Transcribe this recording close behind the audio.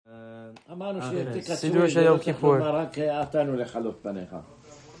אמרנו שתקצרו, סידור של יום כיפור. רק אתנו לחלות פניך.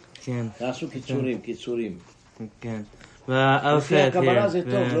 כן. תעשו קיצורים. כן. לפי הקבלה זה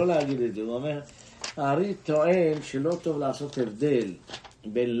טוב, לא להגיד את זה. הוא אומר, הארי טוען שלא טוב לעשות הבדל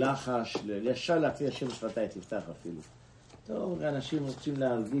בין לחש, ישר להפעיל השם שפתי תפתח אפילו. טוב, אנשים רוצים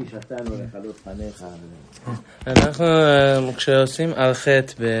להרגיש אתנו לחלות פניך. אנחנו כשעושים על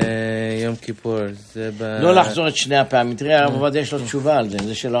חטא ביום כיפור, זה לא לחזור את שני הפעמים. תראה, הרב עובדיה יש לו תשובה על זה.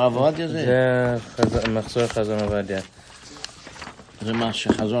 זה של הרב עובדיה זה? זה מחזור חזון עובדיה. זה מה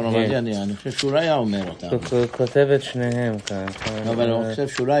שחזון עובדיה, אני חושב שהוא לא היה אומר אותם. הוא כותב את שניהם כאן. אבל הוא חושב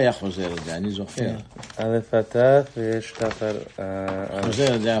שהוא לא היה חוזר את זה, אני זוכר. א' התף ויש תחת...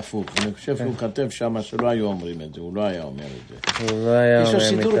 חוזר את זה הפוך. אני חושב שהוא כתב שם שלא היו אומרים את זה, הוא לא היה אומר את זה. הוא לא היה אומר... יש לו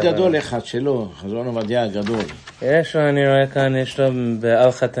סידור גדול אחד שלו, חזון עובדיה הגדול. יש לו, אני רואה כאן, יש לו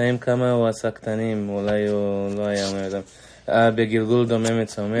בעל חטאים כמה הוא עשה קטנים, אולי הוא לא היה אומר את זה. בגלגול דומה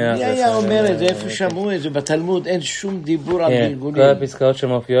מצומח. מי היה אומר את זה? איפה שמעו את זה? בתלמוד אין שום דיבור על גלגולים. כל הפסקאות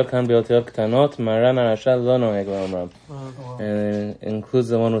שמופיעות כאן באותיות קטנות, מרן הרש"ל לא נוהג לאומרם. includes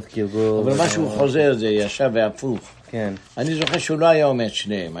the one with גלגול. אבל משהו חוזר זה ישב והפוך. כן. אני זוכר שהוא לא היה אומר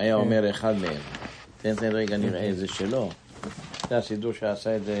שניהם, היה אומר אחד מהם. תן רגע נראה איזה שלו. זה הסידור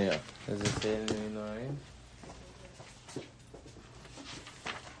שעשה את זה. איזה תהילים נוראים?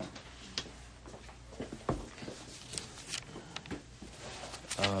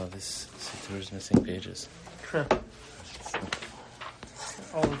 Oh, this Siddur is missing pages.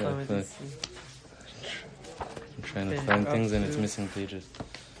 All the time I'm trying to find things and it's missing pages.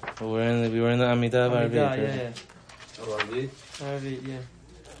 But we were in the Hamitta of Arvit. Arvit, yeah.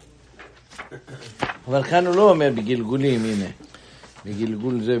 אבל כאן הוא לא אומר בגלגולים, הנה.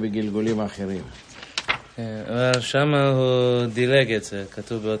 בגלגול זה, בגלגולים אחרים. אבל שם הוא דילג את זה,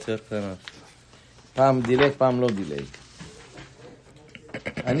 כתוב באותיות קטנות. פעם דילג, פעם לא דילג.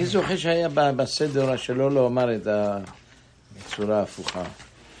 אני זוכר שהיה בסדר שלו לא אומר את הצורה ההפוכה.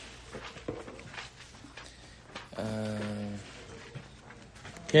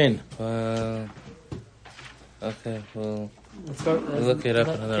 כן. אוקיי,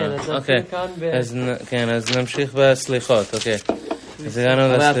 אז נמשיך בסליחות, אוקיי. אז הגענו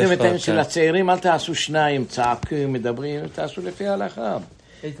אבל אתם לסליחות. מתאים של הצעירים, אל תעשו שניים, צעקים, מדברים, תעשו לפי ההלכה.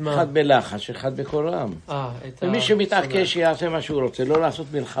 אחד בלחש, אחד בקורם. ומי שמתעקש יעשה מה שהוא רוצה, לא לעשות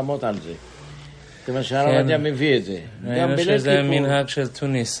מלחמות על זה. כיוון שהרב עובדיה מביא את זה. ראינו שזה מנהג של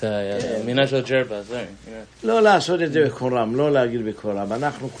תוניס, מנהג של ג'רבה. לא לעשות את זה בקורם, לא להגיד בקורם.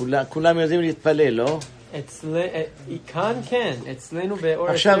 אנחנו כולם יודעים להתפלל, לא? כאן כן, אצלנו באור...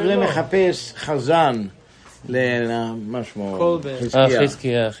 עכשיו זה מחפש חזן למשמו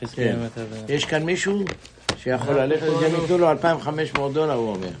חזקיה. יש כאן מישהו שיכול ללכת, הם ייתנו לו $2,500,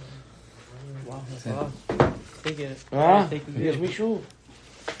 הוא אומר. יש מישהו?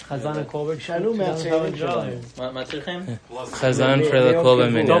 חזן הקולבר. שאלו מהצעירים שלנו. מה צריכים? חזן for the Kolber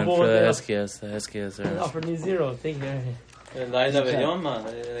Minyan, for the Eskias. offered me zero, thank you. לילה ויום?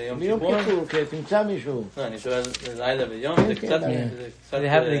 יום כיפור, תמצא מישהו. אני שואל, לילה ויום? זה קצת... They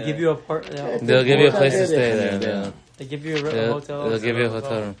give you a part... They'll give you a place to stay there. They give you a hotel. They'll give you a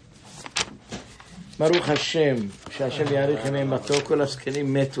hotel room. ברוך השם, שהשם יאריך ימי מתו, כל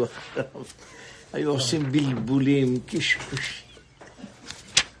הזקנים מתו עכשיו. היו עושים בלבולים, קשקושים.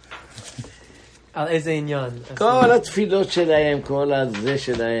 על איזה עניין? כל התפילות שלהם, כל הזה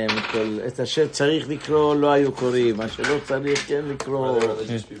שלהם, את אשר צריך לקרוא לא היו קוראים, מה שלא צריך כן לקרוא.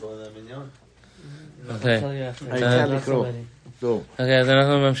 הייתה לקרוא. אוקיי, אז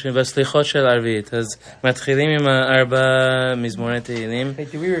אנחנו ממשיכים בסליחות של ערבית. אז מתחילים עם 4 מזמורי תהילים.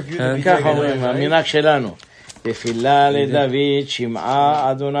 ככה אומרים, המנהג שלנו. תפילה לדוד,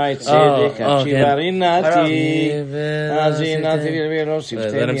 שמעה אדוני צדק, הקשיבה רינתי, האזינתי ולא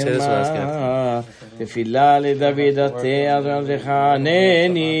שפתי מרמה. תפילה לדוד עתה, אדוני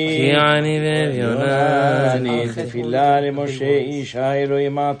חנני, כי עני ואביונני. תפילה למשה איש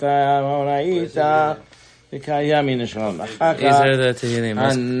האלוהים אתה ראית, וקיים מן השלום. אחר כך,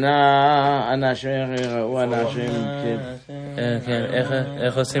 ענה שם ראו, ענה שם. כן,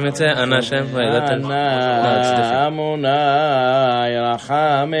 איך עושים את זה? ענה שם? ענה אמוני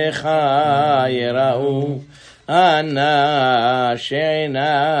רחמך יראו, ענה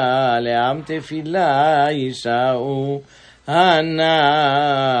שעינה לעם תפילה יישאו, ענה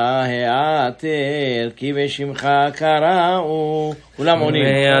העתר כי בשמך קראו. כולם עונים.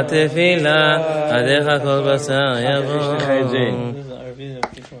 והתפילה עדיך כל בשר יבוא.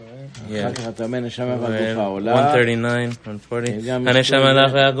 אחר כך אתה אומר נשמה והגופה עולה. 139, 140. הנשמה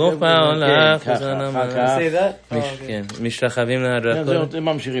לך והגופה עולה. כן, משתחווים להדרכות. הם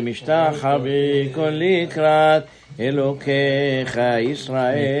ממשיכים. משתחווה כל לקראת אלוקיך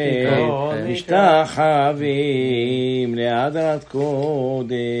ישראל, משתחווים להדרת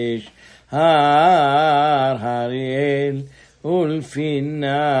קודש, הר הריאל ולפינת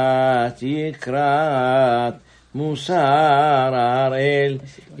יקרת מוסר הראל,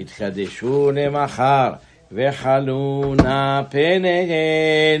 התקדשו למחר וחלו נא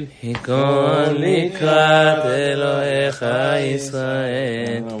פניהם, היכון לקראת אלוהיך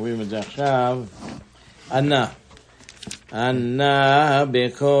ישראל. אומרים את זה עכשיו. ענה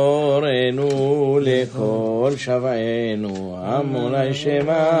בקורנו לכל שבענו, עמוני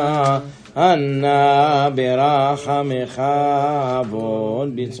שמה ענה ברחמך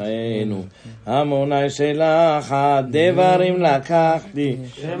עוון ביצענו, עמוני סלחת דברים לקחתי,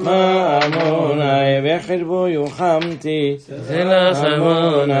 מה עמוני וחרבו יוחמתי,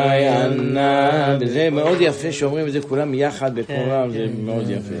 עמוני ענה. זה מאוד יפה שאומרים את זה כולם יחד בקורם, זה מאוד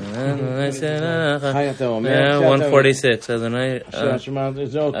יפה. חי אתה אומר 146 אדוני,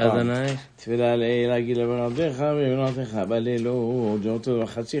 זה עוד פעם תפילה להגיד לבנותיך ובנותיך בלילות, זה אותו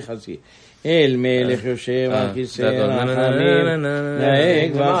חצי אל מלך יושב על כיסא רחמים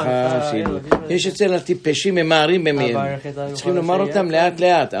נהג וחסידות. יש אצל הטיפשים ממהרים במהירות, צריכים לומר אותם לאט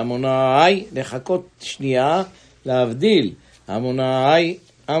לאט. עמוני לחכות שנייה להבדיל, עמוני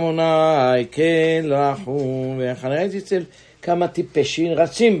כן רחום. ואני ראיתי אצל כמה טיפשים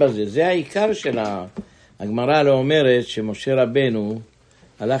רצים בזה, זה העיקר של הגמרא. לא אומרת שמשה רבנו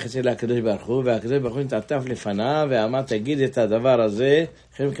הלך אצל הקדוש ברוך הוא, והקדוש ברוך הוא נתעטף לפניו ואמר תגיד את הדבר הזה,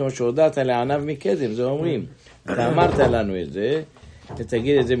 כמו שהודעת לעניו מקדם, זה אומרים. אתה אמרת לנו את זה,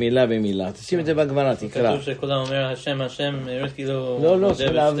 ותגיד את זה מילה במילה. תשים את זה בגמרא, תקרא. כתוב שכולם אומר השם, כאילו... לא,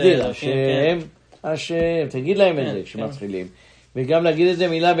 צריך להבדיל, השם, תגיד להם את זה כשמתחילים. וגם להגיד את זה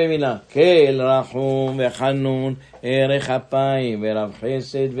מילה במילה. כל רחום וחנון, ערך אפיים ורב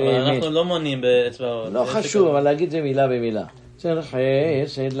חסד ואמת. אבל אנחנו לא מונים באצבעות. לא חשוב, אבל להגיד את זה מילה במילה. צריך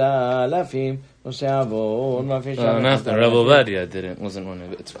חסד לאלפים, עושה עוון, מפי שם. רב עובדיה wasn't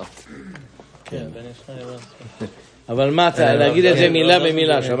one of it. כן, בן ישחי. אבל מה אתה, להגיד את זה מילה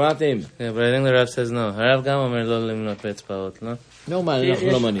במילה, שמעתם? Yeah, but I think the Rav says no. הרב גם אומר לא למנות באצבעות, לא? לא, מה,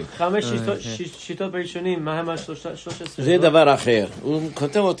 אנחנו לא מונים. 5 שיטות בראשונים, מה הם 13? זה דבר אחר. הוא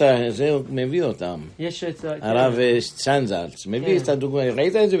כותב אותה, זה הוא מביא אותם. יש את... הרב צ'נזלץ, מביא את הדוגמה.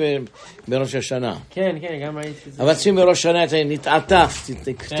 ראית את זה בראש השנה? כן, גם ראיתי את זה. אבל שים בראש השנה, נתעטף,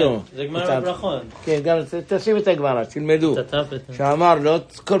 תכתוב. זה גמרא בברכות. כן, גם תשים את הגמרא, תלמדו. שאמר לו,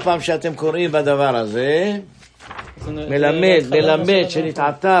 כל פעם שאתם קוראים בדבר הזה, מלמד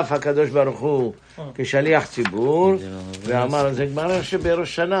שנתעטף הקדוש ברוך הוא כשליח ציבור, ואמר, זה גמרא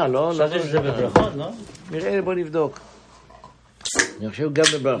שבראש שנה, לא? זה בברכות, לא? נראה, בוא נבדוק. אני חושב גם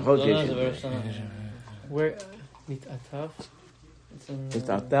בברכות יש את זה.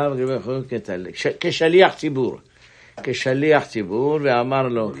 נתעטף כשליח ציבור. כשליח ציבור, ואמר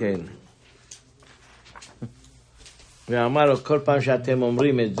לו, כן. ואמר לו, כל פעם שאתם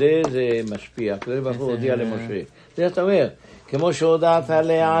אומרים את זה, זה משפיע. הקדוש ברוך הוא הודיע למשה. זה אתה אומר, כמו שהודעת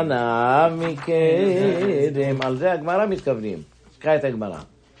לעניו מקדם, על זה הגמרא מתכוונים. קרא את הגמרא.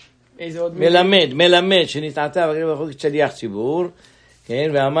 מלמד שנתעטף הקדוש ברוך הוא כשליח ציבור,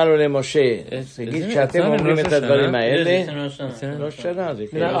 כן, ואמר לו למשה, תגיד כשאתם אומרים את הדברים האלה, לא שנה, זה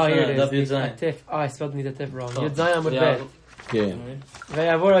כן. הספלתי נתעטף wrong. י"ז עמוד ב'. כן.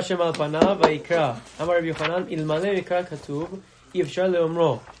 ויעבור השם על פניו ויקרא. אמר רבי יוחנן, אלמלא מקרא כתוב, אי אפשר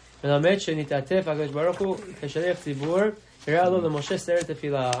לאומרו. מלמד שנתעטף הקדוש ברוך הוא כשליח ציבור, הראה לו למשה סדר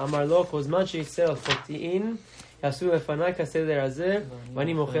תפילה. אמר לו, כל זמן שיצא על חוטאים, יעשו לפניי כסדר הזה,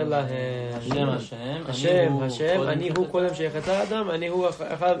 ואני מוחל להם. השם, אני הוא קודם שיחטא האדם, אני הוא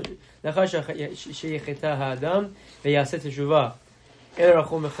לאחר שיחטא האדם, ויעשה תשובה. אל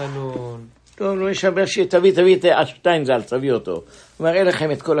רחום וחנון. טוב, לא ישבר תביא את השטיינזל, תביא אותו. הוא מראה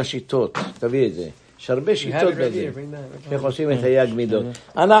לכם את כל השיטות, תביא את זה. יש הרבה שיטות בזה. איך עושים את היג מידות.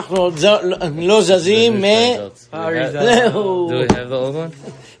 אנחנו לא זזים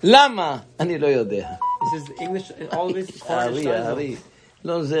למה? אני לא יודע. הארי.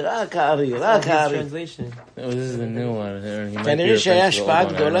 לא, זה רק הארי, רק הארי. כנראה שהיה השפעה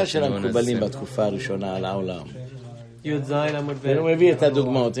גדולה של המקובלים בתקופה הראשונה על העולם. י"ז עמוד ב'. הוא מביא את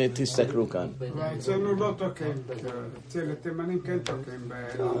הדוגמאות, תסתכלו כאן. אצלנו לא תוקעים, אצל התימנים כן תוקעים.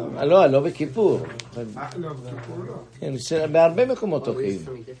 לא בכיפור. לא, בכיפור לא. כן, בהרבה מקומות תוקעים.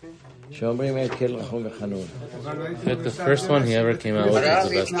 שאומרים את כל רחום וחנון. The first one he ever came out with was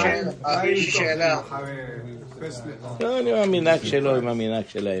the best one. לא, אני המנהג שלו עם המנהג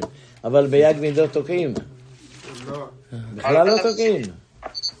שלהם. אבל ביג מידות תוקעים. בכלל לא תוקעים.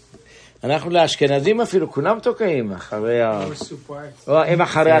 אנחנו לאשכנזים אפילו, כולם תוקעים אחרי הם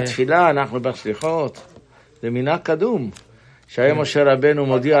אחרי התפילה, אנחנו בסליחות. זה מנהג קדום. שהיה משה רבנו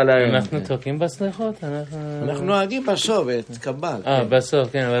מודיע להם. אנחנו תוקעים בסליחות? אנחנו נוהגים בסוף, את קבל.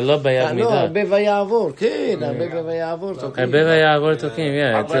 בסוף, כן, אבל לא ביד מידה. לא, הרבה ויעבור, כן, הרבה ויעבור תוקעים. הרבה ויעבור תוקעים,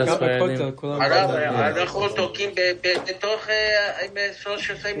 אצל הספרדים. אנחנו תוקעים בתוך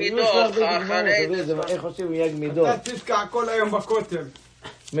 13 מידות, אחרי... איך עושים יג מידות? אתה תתקע כל היום בכותל.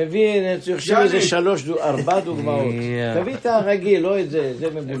 מביא, אני חושב איזה 4 דוגמאות. תביא את הרגיל, לא את זה, זה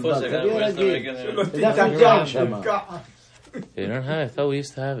מבולבל. תביא הרגיל. דווקא גם שם. You don't have it. I thought we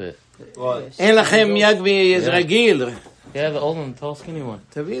used to have it. אין לכם יג רגיל. Yeah, the old one, tall skinny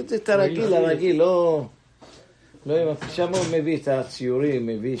one. תביא את הרגיל, הרגיל, לא... שם הוא מביא את הציורים,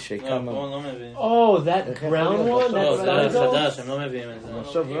 מביא שכמה... Oh, that brown one? That's זה חדש, הם לא מביאים את זה.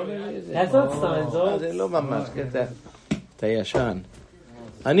 בסוף לא מביא את זה. That's not Steinzoll. זה לא ממש, אתה ישן.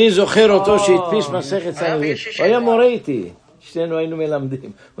 אני זוכר אותו שהדפיס מסכת סנהדרין. הוא היה מורה איתי, שנינו היינו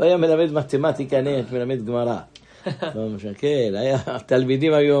מלמדים. הוא היה מלמד מתמטיקה, אני מלמד גמרא. לא משקל,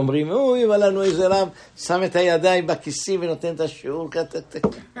 התלמידים היו אומרים, אוי, אבל לנו איזה רב שם את הידיים בכיסים ונותן את השיעור,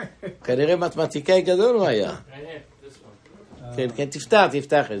 כנראה מתמטיקאי גדול הוא היה. כן, כן, תפתח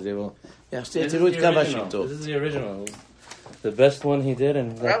את זה, תראו את כמה שיטות. This is the original. The best one he did,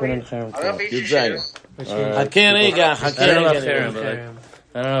 and that's when in Chazzan. חכה רגע, חכה רגע.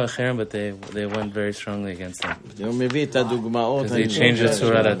 I don't know the haim, but they went very strongly against him. הוא מביא את הדוגמאות. He changed the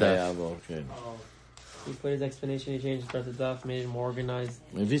surah at that. He put his explanation, he changed the daf, made it more organized.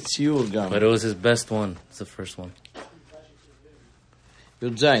 מביא ציור גם. But it was his best one. It's the first one.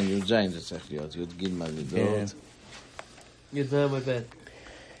 י"ז זה צריך להיות, י"ג מידות. י"ז בבית.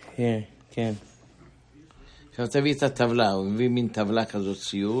 כן. עכשיו תביא את הטבלה, הוא מביא מין טבלה כזאת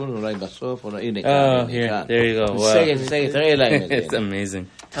ציור, אולי בסוף, אולי הנה Oh, here, there you go. Wow. תראה להם את זה. It's amazing.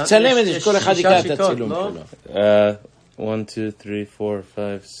 תצלם את זה, שכל אחד יקרא את הצילום שלו. 1, 2, 3, 4, 5,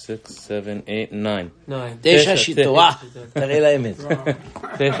 6, 7, 8, 9. 9 שיטות, תראה להם את זה.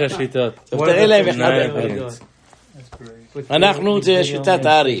 9 שיטות. תראה להם אחד. אנחנו זה שיטת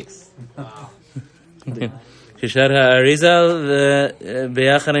הארי. ששר האריזל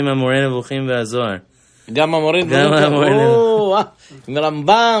ביחד עם המורה נבוכים והזוהר. גם המורה נבוכים. עם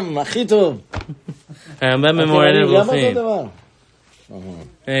רמב"ם, הכי טוב. הרמב"ם במורה נבוכים. גם אותו דבר.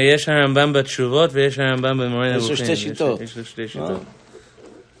 יש הרמב"ם בתשובות ויש הרמב"ם במורה נבוכים. יש לו 2 שיטות. יש לו 2 שיטות.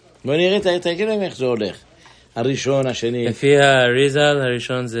 בוא נראה, תגיד להם איך זה הולך. הראשון, השני. לפי האריזל,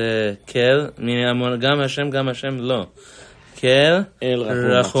 הראשון זה כל, גם השם לא. כל,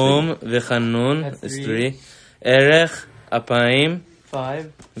 רחום וחנון, 3, ערך, אפיים, 5.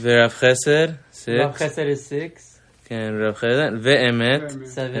 ורב חסד, 6. רב חסד is 6. כן, רב חסד, ואמת,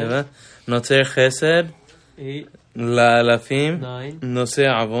 7. נוצר חסד, 8. לאלפים, 9. נושא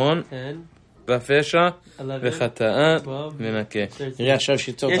עוון, 10. בפשע, 11. וחטאה, 12. ונקה. נראה עכשיו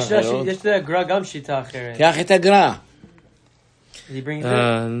שיטות אחרות. יש לגרא גם שיטה אחרת. קח את הגרא. Did he bring it?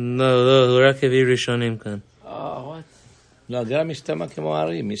 לא, הוא רק הביא ראשונים כאן. Oh, what? לא, הגרא מסתמה כמו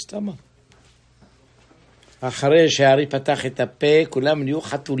הארי, מסתמה. אחרי שהארי פתח את הפה, כולם נהיו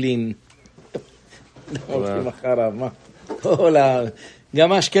חתולים. הולכים אחריו, מה?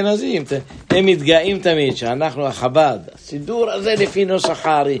 גם האשכנזים, הם מתגאים תמיד שאנחנו החב"ד. הסידור הזה לפי נוסח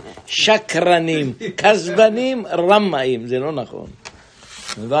הארי, שקרנים, כזבנים, רמאים, זה לא נכון.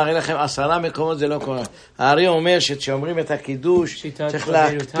 אני לא אראה לכם 10 מקומות, זה לא קורה. הארי אומר שכשאומרים את הקידוש, צריך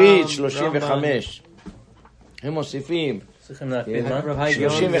להקפיד 35. הם מוסיפים. צריכים להקפיד מה?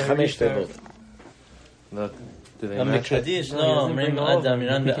 35 תיבות. גם בקדיש, לא, אומרים אדם,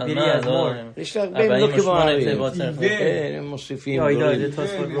 מירן בעלמה, לא... יש הרבה לא כמו הארי. כן, הם מוסיפים.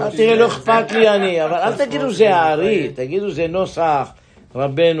 אל תראה, לא אכפת לי אני, אבל אל תגידו זה הארי, תגידו זה נוסח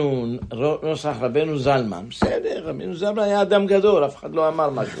רבנו זלמן. בסדר, רבנו זלמן היה אדם גדול, אף אחד לא אמר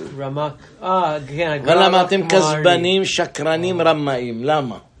משהו. רמק. כן. אבל למה אתם כזבנים, שקרנים, רמאים?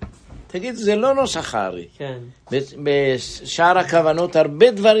 למה? תגיד, זה לא נוסח הארי. כן. בשאר הכוונות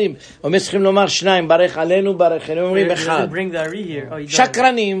הרבה דברים. הם צריכים לומר 2, ברך עלינו, ברך, הם אומרים 1.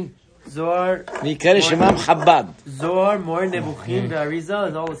 שקרנים. זוהר. ויקרא שמם חב"ד. זוהר, מורה נבוכים והאריזה,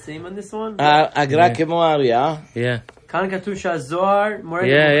 is all the same on this one? הגרא כמו הארי, כאן כתוב שהזוהר, מורה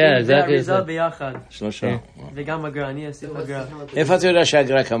נבוכים והאריזה ביחד. 3. וגם הגרא, אני אוסיף הגרא. איפה אתה יודע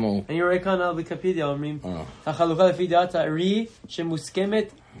שהגרא כמוהו? אני רואה כאן על ויקיפדיה, אומרים, החלוקה לפי דעת הארי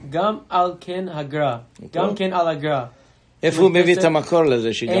שמוסכמת גם על כן הגרא, גם כן על הגרא. איפה הוא מביא את המקור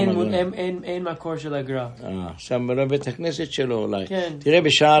לזה שגם הגרא? אין מקור של הגרא. שם בבית הכנסת שלו אולי. כן. תראה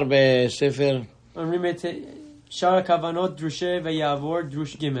בשער בספר. אומרים את שער הכוונות דרושי ויעבור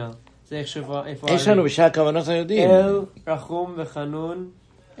דרוש ג' זה איפה... יש לנו בשער הכוונות היהודים. אל, רחום וחנון,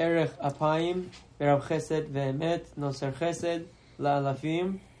 ערך אפיים, ורב חסד ואמת, נוסר חסד,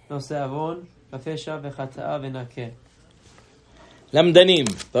 לאלפים, נושא עוון, בפשע וחטאה ונקה. למדנים,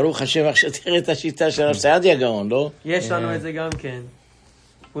 ברוך השם, עכשיו תראה את השיטה של סעדיה גאון, לא? יש לנו את זה גם כן.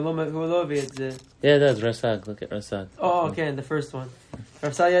 הוא לא הביא את זה. Yeah, that's Rasag. Look at Rasag. Oh, כן, the first one.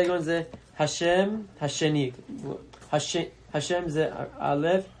 רב סעדיה גאון זה השם השני. השם זה א',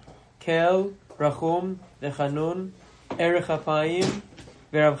 כל, רחום וחנון, ערך אפיים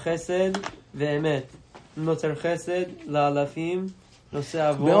ורב חסד ואמת. נוצר חסד לאלפים, נושא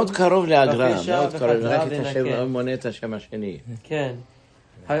עבור. מאוד קרוב להגרא, מאוד קרוב. וחטאה רק את השם, מונה את השם השני. כן.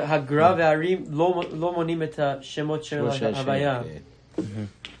 הגרא והרים לא מונים את השמות של ההוויה.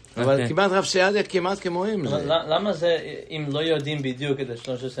 אבל כמעט רב סעדיה כמעט כמוהם זה. למה זה, אם לא יודעים בדיוק את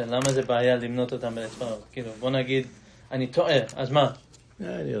ה-13, למה זה בעיה למנות אותם בלספר? כאילו, בוא נגיד, אני טועה, אז מה?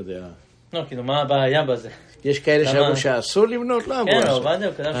 אני יודע. לא, כאילו, מה הבעיה בזה? יש כאלה שאמרו שאסור למנות, לא אמרו כן, אסור. עובדיה,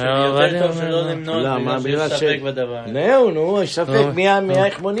 הוא כתב שיותר טוב שלא למנות, בגלל שיש ספק בדבר. נו, יש ספק, מי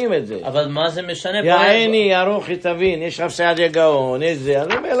איך מונים את זה? אבל מה זה משנה? יעני, ארוך, תבין, יש רב סעדיה גאון, איזה,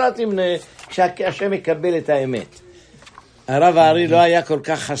 אני אומר, לא תמנה, כשהשם יקבל את האמת. הרב הארי לא היה כל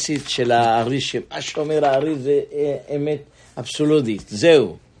כך חסיד של הארי, שמה שאומר הארי זה אמת אבסולוטית,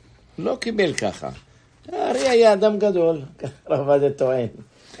 זהו. לא קיבל ככה. הארי היה אדם גדול, ככה רב עובדיה טוען.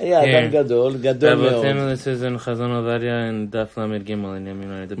 היה אדם גדול, גדול מאוד. רבותינו, this is in חזון עובדיה, in דף למד ג' in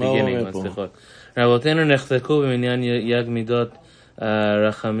ימין, the beginning, הסליחות. רבותינו נחזקו במניין יג מידות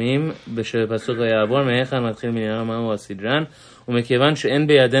רחמים, בשביל פסוק ויעבור, מהיכן מתחיל מניין מהו הסדרן, ומכיוון שאין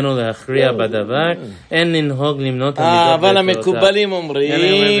בידינו להכריע בדבר, אין לנהוג למנות המידות. אבל המקובלים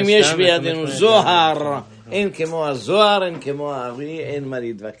אומרים, יש בידינו זוהר, אין כמו הזוהר, אין כמו הארי, אין מה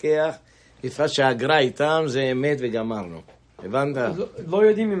להתווכח, לפעמים שהגרא איתם זה אמת וגמרנו. הבנת? לא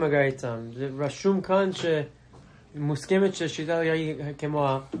יודעים אם הגרא איתם, זה רשום כאן שמוסכמת ששיטה היא כמו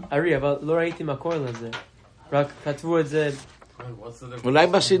הארי, אבל לא ראיתי מקור לזה, רק כתבו את זה. אולי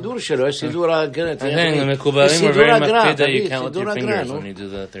בסידור שלו, יש סידור הגרא. המקובלים are very מקפיד that you count with your fingers when you do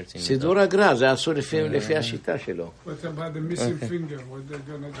the 13. סידור הגרא, זה אסור לפי השיטה שלו. What about the missing finger? What they're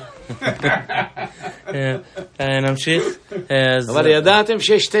gonna do? נמשיך. אבל ידעתם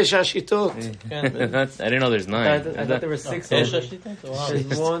שיש 9 שיטות? I didn't know there's 9. I thought there were 6. There's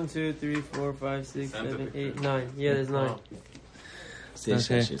 1, 2, 3, 4, 5, 6, 7, 8, 9. Yeah, there's 9.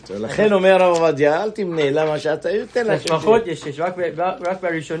 9 שיטות. לכן אומר הרב עובדיה, אל תמנה, למה שאתה יותר לשם. לפחות יש 9, רק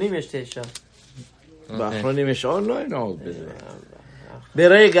בראשונים יש 9. באחרונים יש עוד, לא היינו עוד בזה.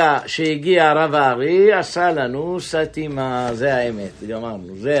 ברגע שהגיע הרב הארי, עשה לנו סתימה, זה האמת,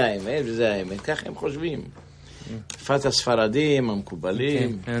 גמרנו, זה האמת וזה האמת, ככה הם חושבים. פת הספרדים,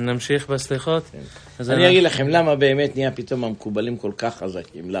 המקובלים. נמשיך בסליחות. אני אגיד לכם למה באמת נהיה פתאום המקובלים כל כך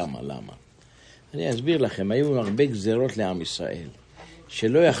חזקים, למה? אני אסביר לכם, היו הרבה גזרות לעם ישראל,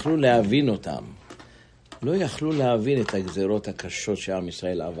 שלא יכלו להבין אותם, לא יכלו להבין את הגזרות הקשות שעם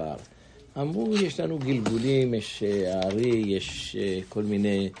ישראל עבר. אמרו, יש לנו גלגולים, יש הארי, יש כל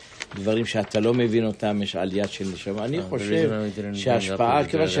מיני דברים שאתה לא מבין אותם, יש עליית של נשמה. אני חושב שההשפעה,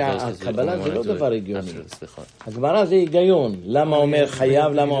 כיוון שהקבלה זה לא דבר הגיוני. הגמרא זה היגיון. למה אומר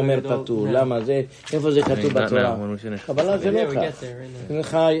חייב, למה אומר פטור, למה זה, איפה זה כתוב בתורה. קבלה זה לא כך.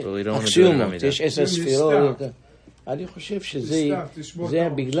 לך אקסיומות, יש 10 ספירות. אני חושב שזה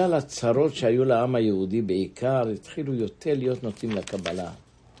בגלל הצרות שהיו לעם היהודי בעיקר, התחילו יותר להיות נוטים לקבלה.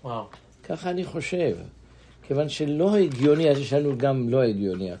 וואו. ככה אני חושב. כיוון שלא הגיוני, אז יש לנו גם לא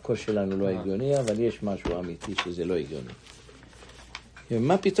הגיוני. הקול שלנו לא הגיוני, אבל יש משהו אמיתי שזה לא הגיוני.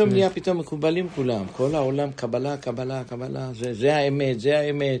 מה פתאום נהיה פתאום מקובלים כולם? כל העולם קבלה, קבלה, קבלה. זה האמת, זה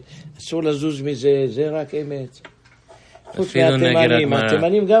האמת. אסור לזוז מזה, זה רק אמת. חוץ מהתימנים.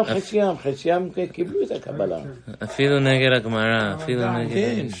 התימנים גם חציים קיבלו את הקבלה. אפילו נגד הגמרא, אפילו נגד...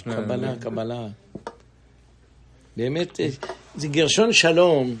 כן, קבלה, קבלה. באמת, זה גרשון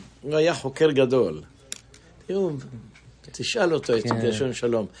שלום, הוא היה חוקר גדול. תראו, תשאל אותו את גרשון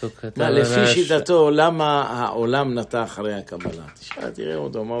שלום. לפי שיטתו, למה העולם נטע אחרי הקבלה? תראה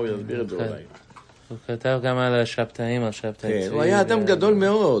אותו, מה הוא יסביר את זה אולי. הוא כתב גם על השבתאים, על שבתאים. הוא היה אדם גדול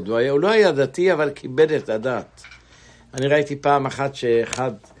מאוד, הוא לא היה דתי, אבל כיבד את הדת. אני ראיתי פעם אחת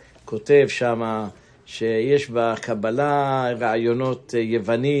שאחד כותב שמה, שיש בקבלה רעיונות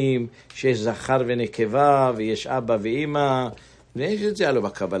יוונים, שיש זכר ונקבה, ויש אבא ואמא, ויש את זה עלו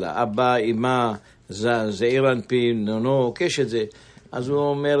בקבלה, אבא, אמא, זעיר אנפין, נונו, יש את זה. אז הוא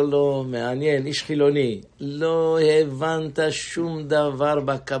אומר לו, מעניין, איש חילוני, לא הבנת שום דבר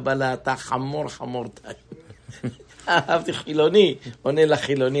בקבלה, אתה חמור תאי. אהבתי חילוני, עונה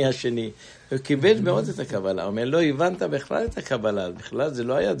לחילוני השני. הוא קיבל מאוד את הקבלה, הוא אומר, לא הבנת בכלל את הקבלה, בכלל זה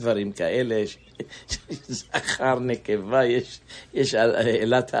לא היה דברים כאלה, זכר, נקבה, יש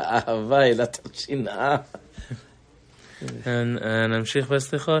אלת האהבה, אלת השנאה. נמשיך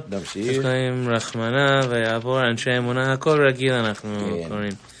בסליחות. נמשיך. יש להם רחמנה ויעבור, אנשי אמונה, הכל רגיל אנחנו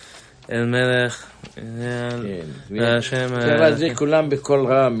קוראים. אל מלך, והשם... אבל זה כולם בכל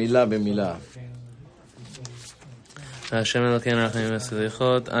רע, מילה במילה. והשם אלוקינו רחמים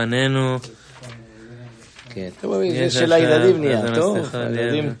וסליחות, עננו. כן, טוב, זה של הילדים נהיה, טוב?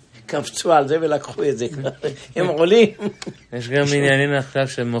 הילדים קפצו על זה ולקחו את זה כבר. הם עולים. יש גם עניינים עכשיו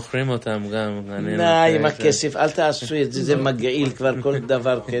שמוכרים אותם גם. עם הכסף, אל תעשו את זה, זה מגעיל כבר כל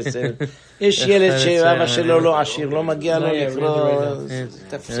דבר כסף. יש ילד שאבא שלו לא עשיר, לא מגיע לו לקרוא,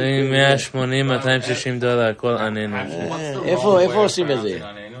 תפסיקו. 180, 260 דולר, כל עננו. איפה עושים את זה?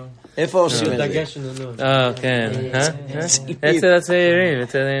 איפה עושים את זה? כן. אצל הצעירים,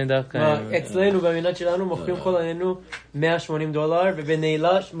 אצלנו דווקא. אצלנו במדינה שלנו מוכרים כל עננו 180 דולר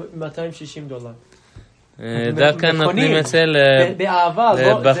ובנעילה 260 דולר. דווקא נותנים אצל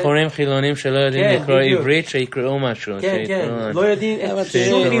בחורים חילונים שלא יודעים לקרוא עברית, שיקראו משהו. כן, כן, לא יודעים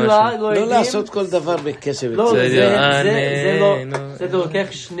שום מילה, לא יודעים. לא לעשות כל דבר בכסף. לא, זה לוקח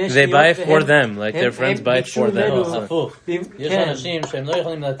שני שניות. They buy it for them, like their friends buy it for them. הפוך, יש אנשים שהם לא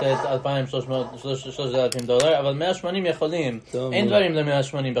יכולים לתת 2,300 דולר, אבל 180 יכולים. אין דברים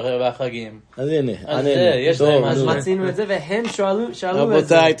ל-180 בחגים. אז הנה, אז מצינו את זה, והם שאלו את זה.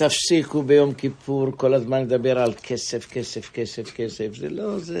 רבותיי, תפסיקו ביום כיפור כל הזמן לדבר על כסף, כסף, כסף, כסף. זה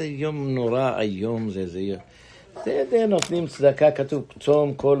לא, זה יום נורא היום, זה נותנים צדקה, כתוב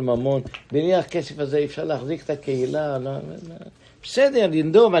צום כל ממון. בלי הכסף הזה אפשר להחזיק את הקהילה. בסדר,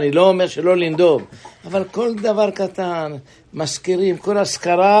 לנדוב, אני לא אומר שלא לנדוב, אבל כל דבר קטן, מזכירים, כל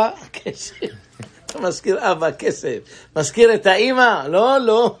הזכרה, כסף. אתה מזכיר אבא, כסף. מזכיר את האמא?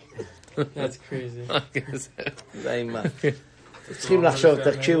 לא. That's crazy. זה האמא. צריכים לחשוב,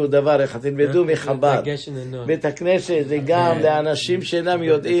 תקשיבו דבר אחד, תלמדו מחב"ד. בית הכנסת זה גם לאנשים שאינם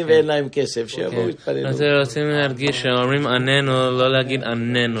יודעים ואין להם כסף, שיבואו להתפללו. אז רוצים להרגיש שאומרים עננו, לא להגיד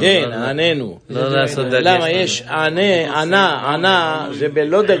עננו. כן, עננו. לא לעשות דגש. למה יש ענה, זה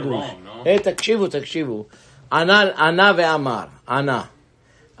בלא דגוש. תקשיבו. ענה ואמר, ענה.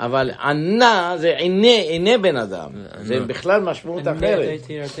 אבל ענה זה עיני בן אדם. זה בכלל משמעות אחרת.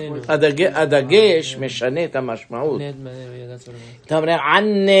 הדגש משנה את המשמעות. אתה אומר,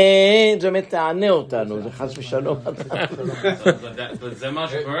 ענה, זאת אומרת, תענה אותנו. זה חס ושלום. זה מה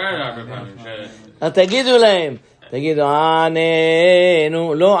שקורה הרבה פעמים. תגידו,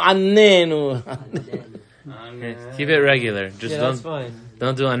 עננו, לא עננו. Keep it regular. Just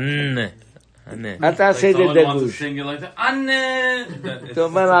don't do ענה. אל תעשה את זה דגוש.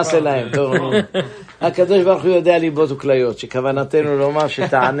 טוב, מה נעשה להם? הקדוש ברוך הוא יודע ליבות וכליות, שכוונתנו לומר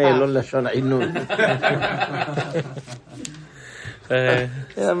שתענה, לא לשון עינון.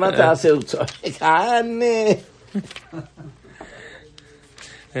 מה תעשה? הוא צועק, ענה.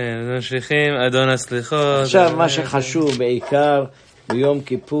 ממשיכים, אדון הסליחות. עכשיו, מה שחשוב בעיקר, ביום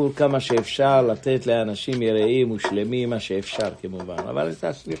כיפור כמה שאפשר לתת לאנשים יראים ושלמים מה שאפשר כמובן, אבל את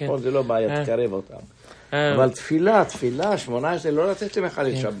הסליחות זה לא בעיה, תקרב אותם. אבל תפילה, 18, לא לתת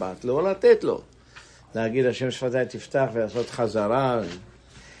למחלל שבת, לא לתת לו. להגיד השם שפתי תפתח ולעשות חזרה,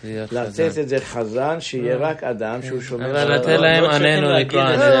 לתת את זה חזן, שיהיה רק אדם שהוא שומע. אבל לתת להם עננו לקרוא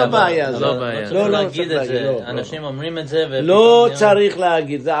עננו. לא בעיה, לא להגיד את זה, אנשים אומרים את זה. לא צריך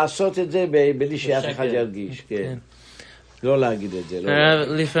להגיד, זה לעשות את זה בלי שאף אחד ירגיש, כן. לא להגיד את זה.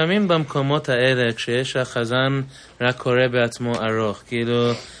 לפעמים במקומות האלה, כשיש החזן רק קורא בעצמו ארוך,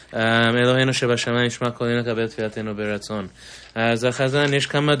 כאילו אלוהינו שבשמיים נשמע קולנו לקבל תפילתנו ברצון. אז החזן, יש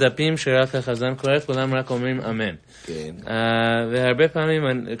כמה דפים שרק החזן קורא, כולם רק אומרים אמן. כן. והרבה פעמים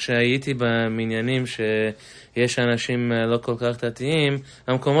כשהייתי במניינים שיש אנשים לא כל כך דתיים,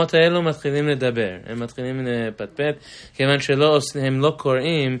 המקומות האלו מתחילים לדבר, הם מתחילים לפטפט, כיוון שהם לא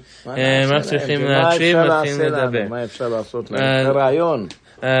קוראים, הם רק צריכים להקשיב, מתחילים לדבר. מה אפשר לעשות להם? הרעיון.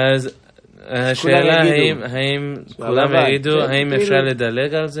 אז השאלה האם כולם יגידו, האם אפשר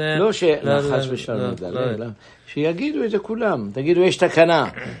לדלג על זה? לא שחס ושלום לדלג, שיגידו את זה כולם. תגידו, יש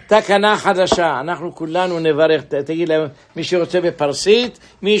תקנה חדשה, אנחנו כולנו נברך, תגיד להם, מי שרוצה בפרסית,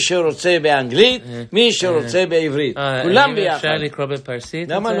 מי שרוצה באנגלית, מי שרוצה בעברית, כולם ביחד. אפשר לקרוא בפרסית?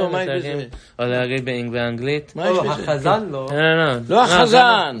 למה לא? מה יש בזה? או להגיד באנגלית? החזן לא. לא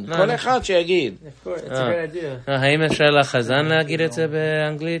החזן, כל אחד שיגיד. האם אפשר לחזן להגיד את זה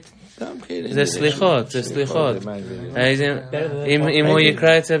באנגלית? זה סליחות. אם הוא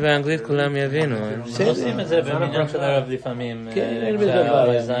יקרא את זה באנגלית, כולם יבינו. עושים את זה במניין של הרב לפעמים. כן, אין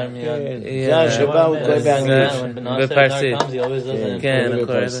בדבר. זה שבא הוא קורא באנגלית. בפרסית. כן, הוא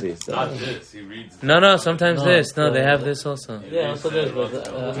קורא בפרסית. No, sometimes this. No, they have this also. Yeah, also this, but...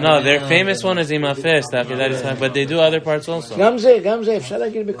 No, their famous one is Imafest, but they do other parts also. גם זה, אפשר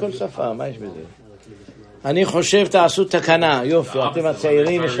להגיד בכל שפה, מה יש בזה? אני חושב תעשו תקנה, יופי, אתם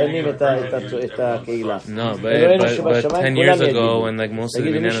הצעירים משנים את הקהילה. No, but 10 years ago, when like most of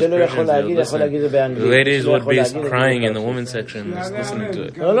the Christians, the ladies would be crying in the women's section, listening to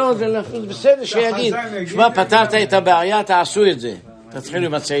it. לא, זה בסדר שיגיד. שמע, פתרת את הבעיה, תעשו את זה. תתחילו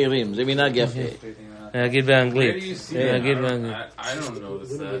עם הצעירים, זה מנהג יפה. להגיד באנגלית. להגיד באנגלית.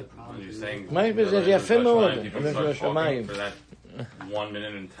 מה יש בזה? זה יפה מאוד. השמיים. 1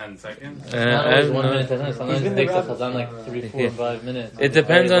 minute and 10 seconds? 1 minute, 10 seconds. Sometimes it takes a Chazzan like 3, 4, 5 minutes. It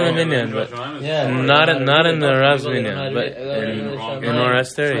depends on the minyan, but not in the Rav's minyan, but in our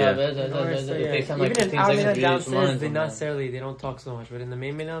Esther, yeah. Even in our minyan downstairs, they don't talk so much, but in the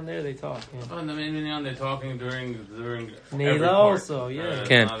main minyan there, they talk. Oh, in the main minyan, they're talking during Neila also, yeah.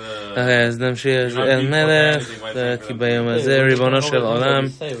 כן. אז נמשיך אל מלך, כי ביום הזה ריבונו של עולם.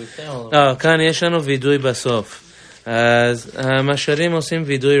 כאן יש לנו וידוי בסוף. אז המשרים עושים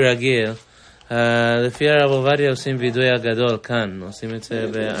וידוי רגיל, לפי הרב עובדיה עושים וידוי הגדול כאן, עושים את זה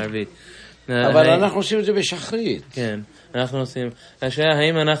בערבית. אבל אנחנו עושים את זה בשחרית. כן, אנחנו עושים. השאלה,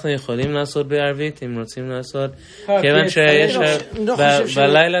 האם אנחנו יכולים לעשות בערבית, אם רוצים לעשות? כיוון שיש,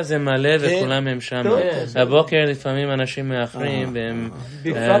 בלילה זה מלא וכולם הם שם. בבוקר לפעמים אנשים מאחרים והם...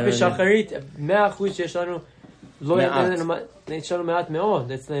 בפרט בשחרית, 100% שיש לנו... לא יש לנו מעט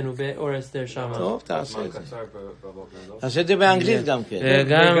מאוד אצלנו באור אסתר שם. טוב, תעשה את זה. תעשה את זה באנגלית גם כן.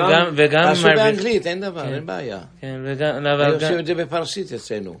 וגם... תעשו באנגלית, אין דבר, אין בעיה. כן, וגם... עושים את זה בפרסית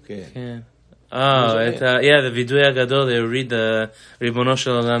אצלנו, כן. the וידוי הגדול, they read the ריבונו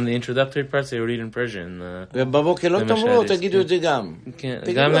של עולם, the introductory parts, they read in Persian. ובבוקר לא תאמרו, תגידו את זה גם.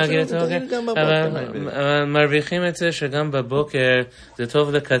 גם להגיד את זה, אבל מרוויחים את זה שגם בבוקר זה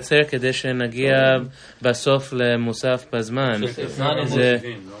טוב לקצר כדי שנגיע בסוף למוסף בזמן.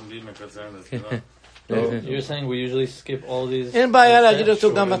 You're saying we usually skip all these... אין בעיה להגיד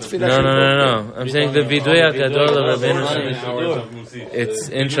אותו גם בתפילה שלו. No. I'm saying the וידוי הגדול לרבנו, it's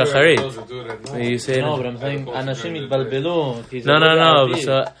in שחרית. No, but I'm saying אנשים התבלבלו. No.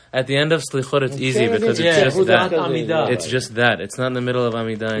 So at the end of Selichot it's easy because it's just that. It's just that. It's not in the middle of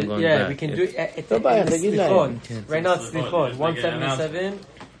Amidah and going back. Yeah, we can do it at Selichot. Right now it's Selichot. 177.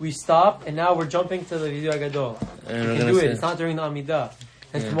 We stop and now we're jumping to the Viduy Gadol. We can do it. It's not during the Amidah.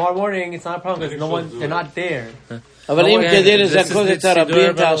 And tomorrow morning, it's not a problem because they're not there. אבל אם כדי לזכות את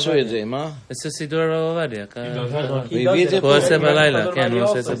הרבים, תעשו את זה, מה? זה סידור הרב עובדיה. הוא עושה בלילה, כן, הוא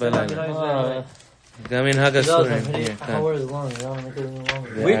עושה את זה בלילה. גם מנהג הסורים.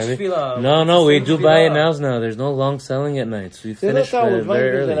 Which tefillah? No, we do buy it now. There's no long selling at nights. We finish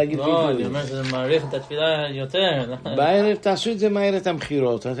very early. לא, אני אומר שזה מעריך את התפילה יותר. בערב תעשו את זה מהר את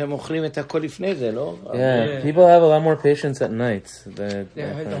המחירות. אתם אוכלים את הכל לפני זה, לא? Yeah, people have a lot more patience at nights. The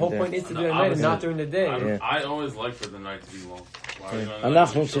whole point is to do it at night and not during the day. I always like for the night to be long.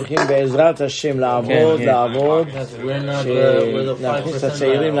 אנחנו צריכים בעזרת השם לעבוד, להכניס את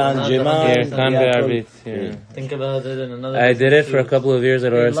הצעירים להנג'מה. כאן בערבית. I did it for a couple of years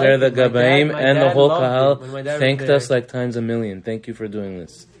at Orasera. The Gabaim and the whole Kahal thanked us like times a million. Thank you for doing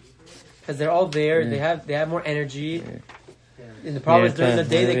this. Because they're all there, they have more energy. And the problem is during the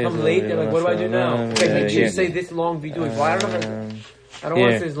day they come late. They're like, what do I do now? Okay, make sure you say this long Viduy. Why I don't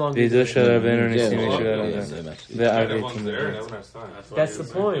want to say this long Viduy. That's the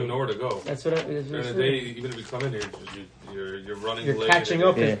point. You have nowhere to go. That's what during the day, even if you come in here, you're running late. You're catching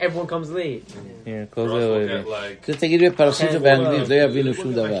up because everyone comes late. זה תגידו בפרסית ובאנגלית, לא יבינו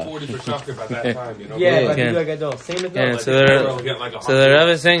שום דבר. So the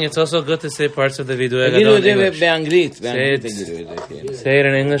Rabbi is saying it's also good to say parts of the Viduy תגידו את in זה English. באנגלית. Say it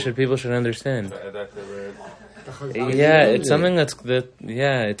in English that people should understand. Yeah, it's something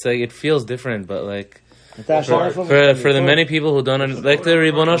it's like it feels different, but like for the many people who don't like the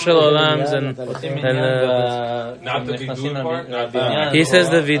Ribono Shel Olams and not the Viduy part. He says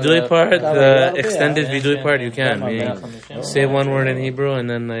the Viduy part, the extended Viduy part, you can. Meaning, say one word in Hebrew and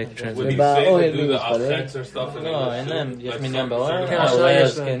then like translate. Do the alchets or stuff.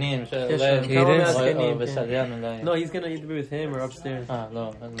 No, he's gonna either be with him or upstairs.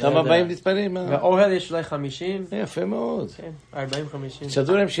 כמה באים להתפלל? באוהל יש אולי 50. יפה מאוד. 40-50.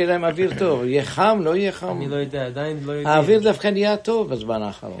 סדור להם שיהיה להם אוויר טוב. יהיה חם, לא יהיה חם. אני לא יודע, עדיין לא יודע. האוויר דווקא נהיה טוב בזמן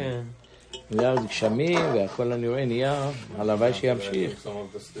האחרון. כן. נהיה גשמים והכל אני רואה נהיה, הלוואי שימשיך.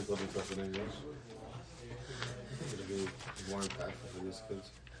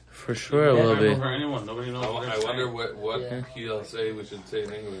 For sure it will be. I wonder what he'll say we should say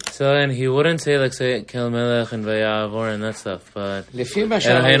in English. So, and he wouldn't say like say Kel Melech and Vayaavor and that stuff, but לפי מה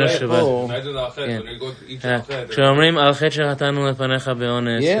שאני רואה פה, כשאומרים על חטא שחטאנו לפניך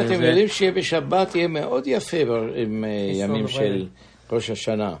באונס, אתם יודעים שיהיה בשבת יהיה מאוד יפה בימים של ראש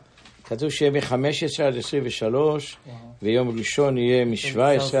השנה. כתוב שיהיה מ-15 עד 23, ויום ראשון יהיה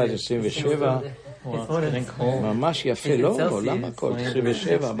מ-17 עד 27. ממש יפה, לא? למה הכל?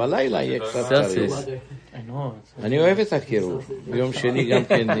 27, בלילה יהיה קצת קרוב. אני אוהב את הקירור. ביום שני גם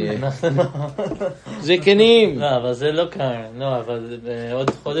כן נהיה. זה כנים. לא, אבל זה לא קר. לא, אבל עוד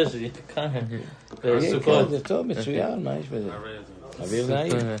חודש זה יהיה קר. בסוכות. זה טוב, מצוין, מה יש בזה? אוויר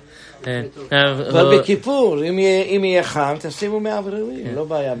נעים. אבל בכיפור, אם יהיה חם, תשימו מאווררים, לא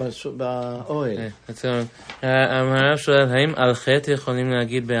בעיה באוהל. הרב שואל, האם על חטא יכולים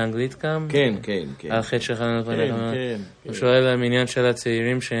להגיד באנגלית גם? כן. על חטא שלנו. הוא שואל על עניין של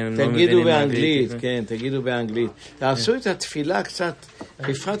הצעירים שהם לא מבינים תגידו באנגלית, כן, תגידו באנגלית. תעשו את התפילה קצת,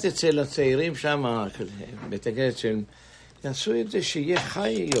 בפרט אצל הצעירים שם, בתגלת שהם, תעשו את זה שיהיה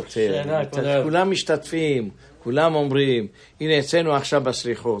חי יותר. כולם משתתפים. כולם אומרים, הנה אצלנו עכשיו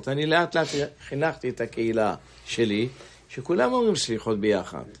בסליחות. אני לאט לאט חינכתי את הקהילה שלי, שכולם אומרים סליחות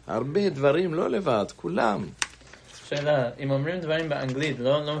ביחד. הרבה דברים לא לבד, כולם. שאלה, אם אומרים דברים באנגלית,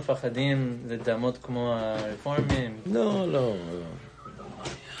 לא מפחדים לדמות כמו הרפורמים? לא.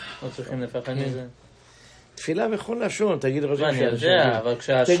 לא צריכים לפחד מזה? תפילה בכל לשון, תגיד ראש אני יודע, אבל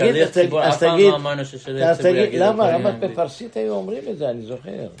כשהשליח ציבור, אף פעם לא אמרנו ששליח ציבור יגיד למה בפרסית היו אומרים את זה, אני זוכר.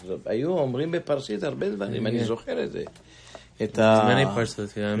 היו אומרים בפרסית הרבה דברים, אני זוכר את זה. many parts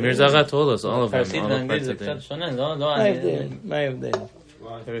of it. Mirzaga told us all of them. פרסית ואנגלית זה קצת שונה, לא? מה ההבדל?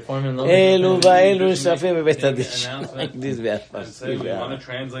 הרפורמים לא... אלו ואלו נשרפים בבית הדין. אנגלית והפרסית.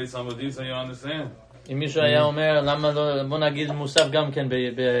 אם מישהו היה אומר, למה לא, בוא נגיד מוסף גם כן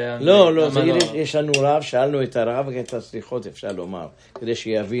באנגלית. לא, יש לנו רב, שאלנו את הרב את הסליחות, אפשר לומר, כדי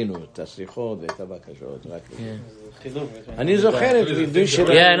שיבינו את הסליחות ואת הבקשות. אני זוכר את וידוי של...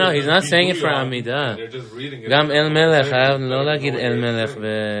 Yeah, no, he's not saying it for עמידה. גם אל מלך, לא להגיד אל מלך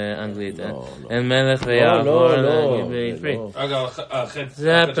באנגלית. אל מלך ויעבור להגיד בעברית.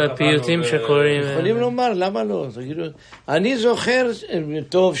 זה הפיוטים שקוראים... יכולים לומר, למה לא? אני זוכר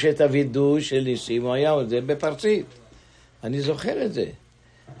טוב שאת הוידוי של ניסים, הוא היה את זה בפרסית. אני זוכר את זה.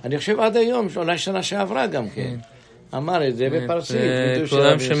 אני חושב עד היום, אולי שנה שעברה גם כן. אמר את זה בפרסית.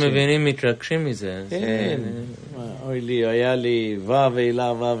 כולם שמבינים מתרגשים מזה. כן. אוי לי, היה לי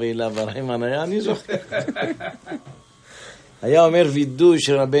ואילה ברחמן, אני זוכר. היה אומר וידוי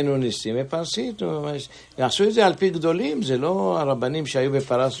של רבנו ניסים בפרסית. עשו את זה על פי גדולים, זה לא הרבנים שהיו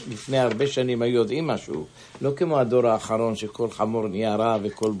בפרס לפני הרבה שנים היו יודעים משהו. לא כמו הדור האחרון שכל חמור נהיה רע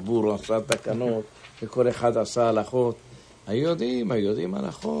וכל בור עשה תקנות וכל אחד עשה הלכות. היו יודעים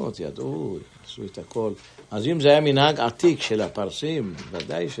הלכות, ידעו, עשו את הכל. אז אם זה היה מנהג עתיק של הפרסים,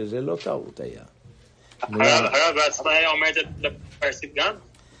 ודאי שזה לא טעות היה. הרב בעצמה היה אומר את זה בפרסית גם?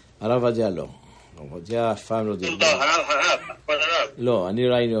 הרב עדיה לא. הרב עדיה אף פעם לא דיבר. הרב. לא, אני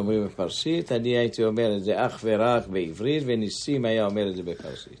לא הייתי אומר בפרסית, אני הייתי אומר את זה אך ורק בעברית, וניסים היה אומר את זה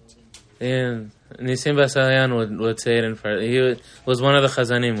בפרסית. Nisim Basalian would say it in Farsi. He was one of the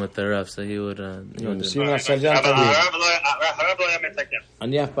Chazanim with the Rav, so he would... ניסים Basalian תמיד.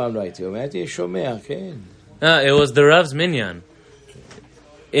 אני אף פעם לא הייתי אומר, הייתי שומע, כן. It was the Rav's minyan.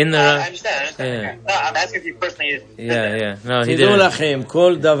 In the Rav... I understand. No, I'm asking if you personally... Yeah. No, he תדעו didn't. לכם,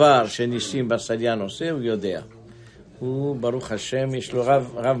 כל דבר שניסים Basalian עושה, הוא יודע. הוא, ברוך השם, יש לו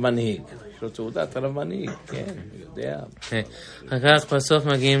רב מנהיג. יש לו תעודת רב מנהיג, כן, הוא יודע. אחר כך בסוף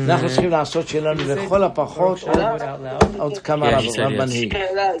מגיעים... אנחנו צריכים לעשות שלנו לכל הפחות עוד כמה רב מנהיג.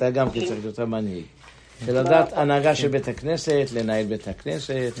 אתה גם צריך להיות רב מנהיג. שלדעת הנהגה של בית הכנסת, לנהל בית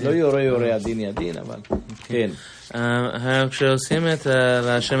הכנסת, לא יורה הדין ידין, אבל כן. כשעושים את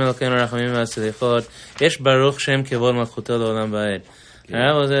להשם אלוקינו רחמים והסליחות, יש ברוך שם כבוד מלכותו לעולם ועד.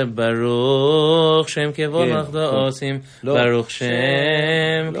 הרב הזה ברוך שם כבוד מלכותו, עושים ברוך שם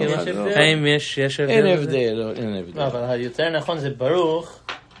כבוד. האם יש הבדל? אין הבדל. אבל היותר נכון זה ברוך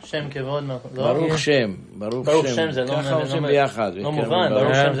שם כבוד מלכותו. ברוך שם. ברוך שם זה לא... ככה עושים ביחד. לא מובן,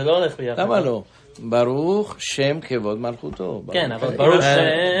 ברוך שם זה לא הולך ביחד. למה לא? ברוך שם כבוד מלכותו. כן, אבל ברוך שם...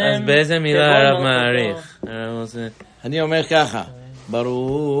 אז באיזה מילה הרב מעריך? אני אומר ככה,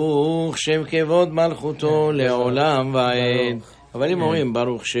 ברוך שם כבוד מלכותו לעולם ועד. אבל אם אומרים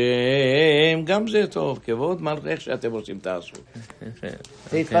ברוך שם, גם זה טוב, כבוד מלכותו, איך שאתם רוצים תעשו.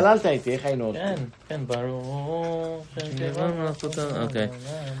 התפללת איתי, איך היינו עושים? כן, ברוך שם כבוד מלכותו. אוקיי.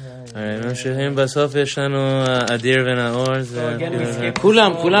 ממשיכים בסוף יש לנו אדיר ונאור.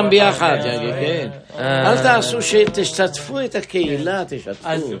 כולם ביחד, כן. אל תעשו שתשתתפו את הקהילה, תשתתפו.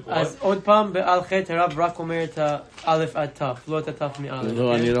 אז עוד פעם, בעל חטא הרב רק אומר את האלף עד תף, לא את התף מאלף.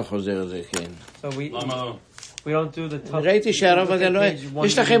 לא, אני לא חוזר על זה, כן. We don't do the top. ראיתי שהרב הזה לא...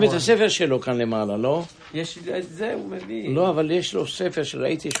 יש לכם את הספר שלו כאן למעלה, לא? יש, זה הוא מביא. לא, אבל יש לו ספר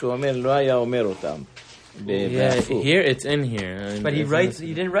שראיתי שהוא אומר, לא היה אומר אותם. Here it's in here. But he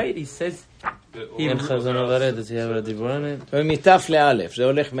didn't write, he says... In Chazzan Avaret, does he have a diבור on it? מתף לאלף, זה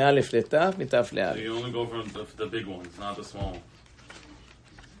הולך מאלף לתף, מתף לאלף. You only go from the big ones, not the small.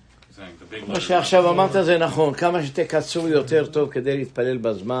 מה שעכשיו אמרת זה נכון, כמה שתקצרו יותר טוב כדי להתפלל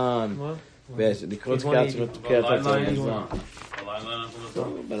בזמן, ולקרוא את קריאת הצהר בזמן.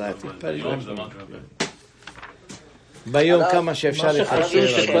 ביום כמה שאפשר מה שחשוב לחשב.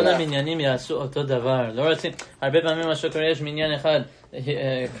 שכל המניינים יעשו אותו דבר. לא רוצים, הרבה פעמים מה שקורה, יש מניין אחד,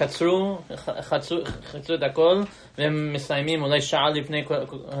 חצרו את הכל, והם מסיימים אולי שעה לפני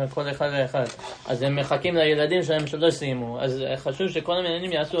כל אחד ואחד. אז הם מחכים לילדים שלהם שלא סיימו. אז חשוב שכל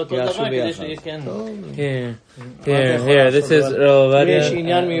המניינים יעשו אותו דבר, כדי שכן. Here, this is יש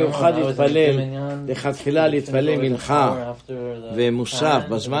עניין מיוחד להתפלל, לכתחילה להתפלל מנחה ומוסף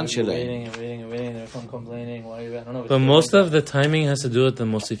בזמן שלהם. But most of the timing has to do with the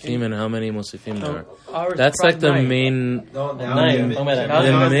mosifim and how many mosifim there are. That's like the main...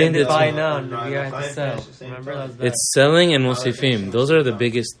 It's selling and mosifim. Those are the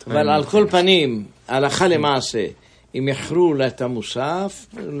biggest אבל על כל פנים, הלכה למעשה, אם יחרו לה את המוסף,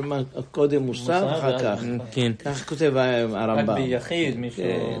 קודם מוסף, אחר כך. כך כותב הרמב"ם. רק ביחיד, מישהו...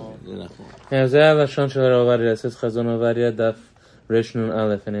 זה נכון. זה הלשון של הרב עובדיה, זה חזון עובדיה דף רשנון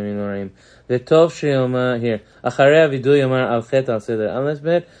א', אני מנורים. וטוב שיאמר, אחרי הווידוי יאמר על חטא על סדר א'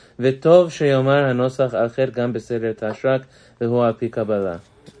 ב', וטוב שיאמר הנוסח על חטא גם בסדר תשרק, והוא על פי קבלה.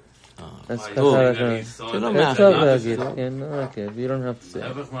 אז ככה לשון. זה לא מעט. טוב להגיד, כן, אוקיי, you don't have to say.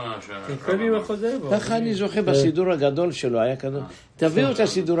 ככה אני זוכר בסידור הגדול שלו, היה כזה. תביאו את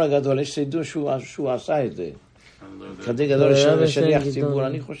הסידור הגדול, יש סידור שהוא עשה את זה. כדי גדול לשליח ציבור,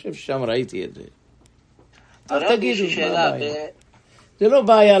 אני חושב ששם ראיתי את זה. תגידו מה הבעיה. זה לא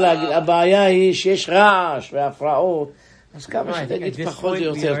בעיה להגיד, הבעיה היא שיש רעש והפרעות, אז כמה שתגיד פחות זה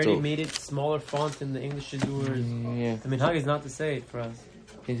יותר טוב.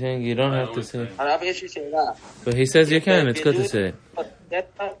 He's saying you don't have to say it. הרב, יש לי שאלה. But he says you can, it's good to say it.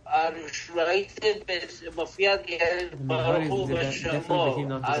 ראיתם, מופיע ברוך הוא בשמו.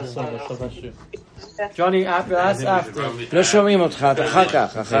 Johnny, after. לא שומעים אותך, אחר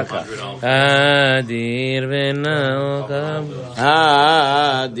כך. אדיר ונאור.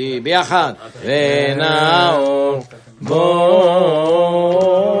 אדיר, ביחד. ונאור.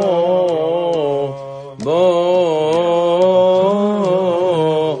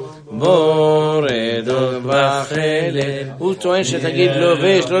 הוא טוען שתגיד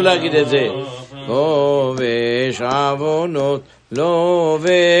לובש, לא להגיד את זה. לובש עוונות,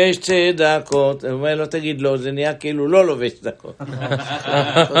 לובש צדקות. הוא אומר, לא תגיד לא, זה נהיה כאילו לא לובש צדקות.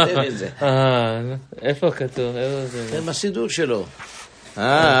 כותב את זה. איפה כתוב? זה בסידור שלו.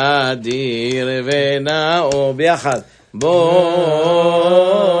 אדיר ונאור, ביחד.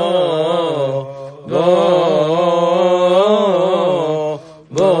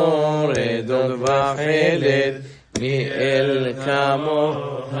 רדות וחלד מאל כמוך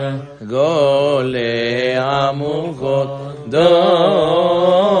גולי עמוקות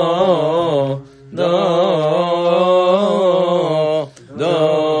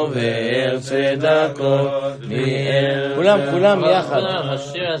דובר צדקות מאל כולם יחד.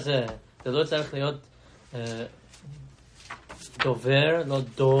 השיר הזה, זה לא צריך להיות דובר, לא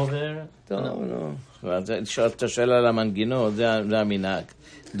דובר. אתה שואל על המנגינות, זה המנהג.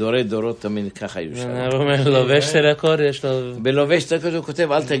 דורי דורות תמיד ככה היו שם. הוא אומר, לובש צדקות, יש לו... בלובש צדקות הוא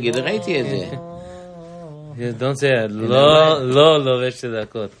כותב, אל תגיד, ראיתי את זה. Don't say it, לא לובש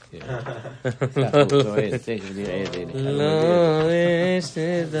צדקות. לובש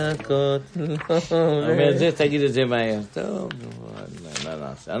צדקות. אומר, זה תגיד את זה מהר. טוב,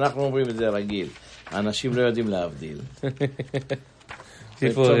 אנחנו אומרים את זה רגיל. האנשים לא יודעים להבדיל.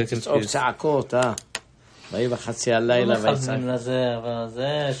 צעוק צעקות, באי בחצי הלילה לא חמים לזה, אבל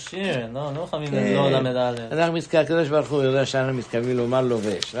זה שיר, לא חמים לא למד א'. אנחנו מתכוונים, הקדוש ברוך הוא יודע שאנחנו מתכוונים לומר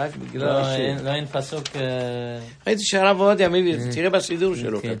לובש, רק בגלל השיר. לא אין פסוק... ראיתי שהרב עובדיה, תראה בסידור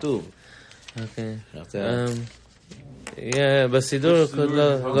שלו, כתוב. אוקיי. בסידור לא כתוב. לא,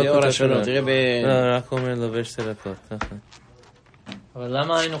 רק אומר לובש צדקות, ככה. אבל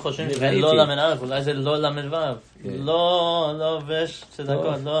למה היינו חושבים שזה לא למד א', אולי זה לא למד ו'. לא לובש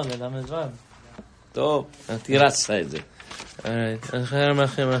צדקות, לא למד ו'. טוב, תירצת את זה. אחרי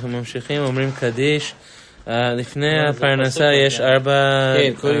אנחנו ממשיכים, אומרים קדיש. לפני הפרנסה יש 4...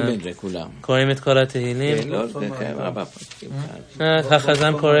 כן, קוראים את זה כולם. קוראים את כל התהילים? כן, לא, זה כן, 4 פרקים.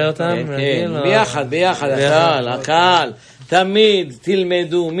 החזן קורא אותם? כן, ביחד, הקהל. תמיד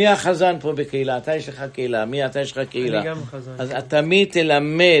תלמדו, מי החזן פה בקהילה? אתה יש לך קהילה, אתה יש לך קהילה? אני גם חזן. אז תמיד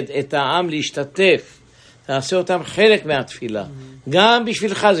תלמד את העם להשתתף. תעשה אותם חלק מהתפילה. גם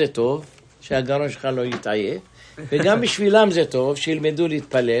בשבילך זה טוב. שהגרון שלך לא יתעייף, וגם בשבילם זה טוב, שילמדו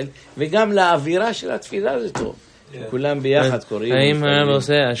להתפלל, וגם לאווירה של התפילה זה טוב. כולם ביחד קוראים. האם הרב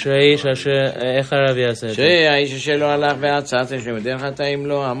עושה אשרי איש אשר, איך הרב יעשה את זה? שהאיש אשר לא הלך ועצת השם בדרך חטאים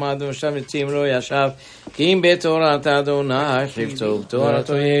לו, עמד ושב מציעים לו, ישב, כי אם בתורת אדוני חפצו,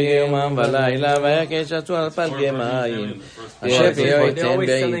 בתורתו יהיה יומם ולילה, ויקש עצו על פלגי מים, אשר פיו ייתן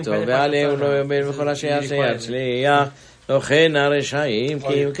בעיתו, ועליהו לא יאבד וכל אשר יעשה יצליח, לא כן הרשעים,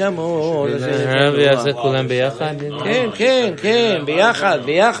 כי אם כמוהו. הרב יעשה כולם ביחד? כן,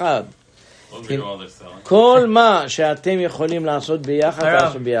 ביחד. כל מה שאתם יכולים לעשות ביחד,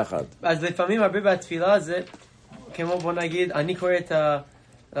 תעשו ביחד. אז לפעמים הרבה בתפילה זה, כמו בוא נגיד, אני קורא את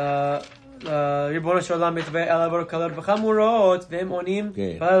ריבונו של עולם מתווה אל עבור קלות וחמורות, והם עונים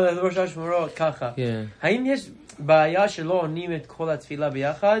ועל ראש השמורות ככה. האם יש בעיה שלא עונים את כל התפילה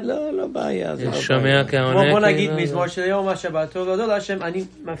ביחד? לא בעיה. שומע כעונה. בוא נגיד מזמור של יום השבתו להודות להשם, אני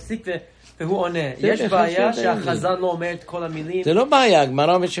מפסיק והוא עונה. יש בעיה שהחזן לא אומר את כל המילים? זה לא בעיה,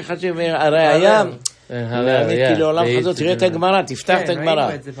 הגמרא אומרת שחצי, הרי היה, כאילו עולם חזות, תראה את הגמרא, תפתח את הגמרא.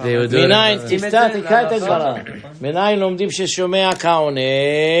 מניין, תקרא את הגמרא. מניין לומדים ששומע כעונה,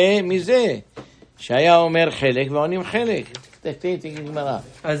 מזה. שהיה אומר חלק ועונים חלק. תקרא את הגמרא.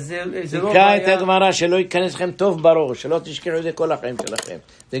 תקרא את הגמרא, שלא ייכנס לכם טוב בראש, שלא תשכחו את זה כל החיים שלכם.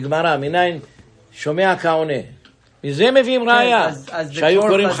 זה גמרא, מניין שומע כעונה. מזה מביאים ראיה, שהיו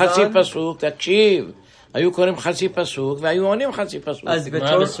קוראים חצי פסוק, תקשיב, היו קוראים חצי פסוק והיו עונים חצי פסוק.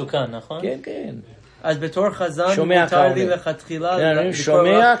 מה מסוכן, נכון? כן. אז בתור חזן מותר לי לכתחילה... אני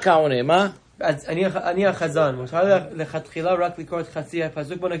שומע כעונה, מה? אז אני החזן, מותר לי לכתחילה רק לקרוא את חצי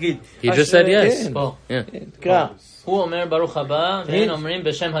הפסוק, בוא נגיד. He just said yes. תקרא. הוא אומר ברוך הבא, והם אומרים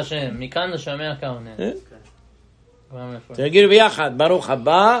בשם השם, מכאן לשמע כעונה. תגידו ביחד, ברוך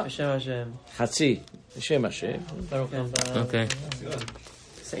הבא, בשם השם. חצי. בשם השם. אוקיי.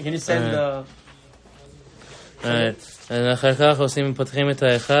 Can you send אחר כך פותחים את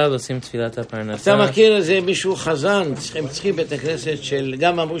ההיכל, עושים תפילת הפרנסה. אתה מכיר איזה מישהו חזן, הם צריכים בית הכנסת של,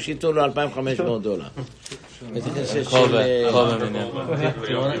 גם אמרו שיתנו לו $2,500. בית הכנסת של...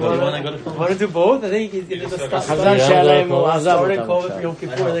 want to do both? I think החזן שעליהם הוא עזב אותם. יום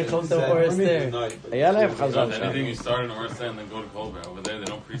כיפור, they come to Horus there. היה להם חזן שם. Anything you start in Horus and then go to Kolber. Over there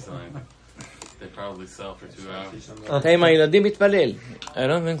they don't pre-sign. They probably sell for 2 hours. אתה עם הילדים מתפלל. I don't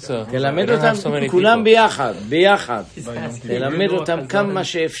think so. תלמד אותם כולם ביחד. תלמד אותם כמה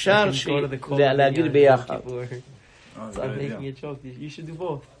שאפשר להגיד ביחד. I'm making a joke. You should do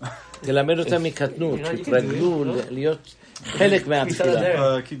both. תלמד אותם מקטנות, תתרגלו להיות חלק מהתפילה.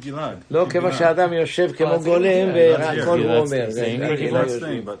 לא כמו שאדם יושב כמו גולם והכל הוא אומר.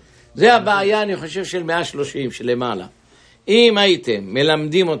 זה הבעיה, אני חושב, של 130 שלמעלה. אם הייתם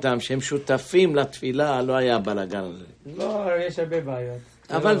מלמדים אותם שהם שותפים לתפילה, לא היה בלגן הזה. לא, יש הרבה בעיות.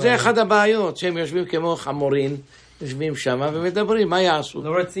 אבל זה אחד הבעיות, שהם יושבים כמו חמורין, יושבים שם ומדברים, מה יעשו?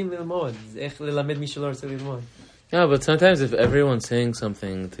 לא רוצים ללמוד, איך ללמד מי שלא רוצה ללמוד. Yeah, but sometimes if everyone's saying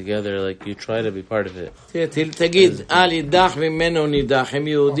something together, like you try to be part of it. תגיד, אל ידח ממנו נידח, הם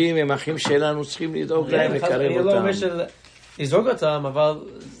יהודים, הם אחים שלנו, צריכים לדאוג להם, לקרב אותם. אני לא אומר לזרוק אותם, אבל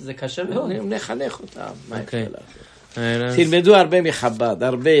זה קשה מאוד. נחנך אותם, מה אפשר לעשות? תלמדו הרבה מחב"ד,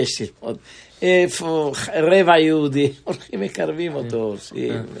 הרבה יש ללמוד. איפה רבע יהודי, הולכים מקרבים אותו,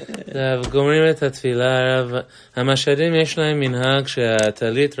 עושים. גומרים את התפילה, המשדים יש להם מנהג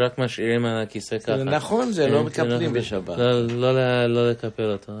שהטלית רק משאירים על הכיסא ככה. נכון, זה לא מקפלים בשבת. לא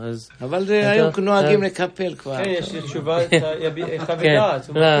לקפל אותו. אבל היום נוהגים לקפל כבר. כן, יש לי תשובה, חבידת.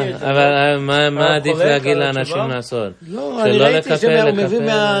 אבל מה עדיף להגיד לאנשים לעשות? לא, אני ראיתי שהוא מביא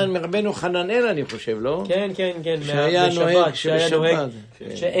מרבנו חננאל, אני חושב, לא? כן, שהיה נוהג שבשבת.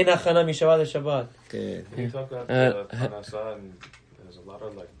 שאין הכנה משבת לשבת. כן.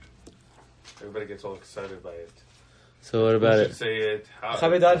 Everybody gets all excited by it. So what about it?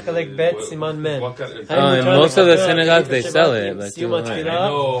 חבידת חלק ב' סימן מן. Most of the synagogues they sell it. סיום התפילה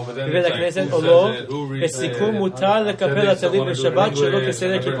בבית הכנסת או לא, בסיכום מותר לקפל הטלית בשבת שלא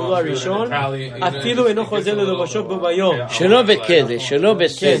כסדר כיפורו הראשון, אפילו אינו חוזר ללבשו בו ביום. שלא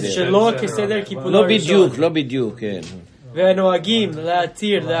בסדר, שלא כסדר כיפורו הראשון. לא בדיוק, כן. והנוהגים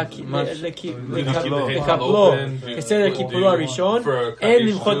להתיר, לקפלו כסדר כיפורו הראשון, אין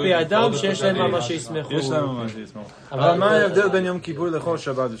למחות בידם שיש להם ממש שישמחו. אבל מה ההבדל בין יום כיפור לכל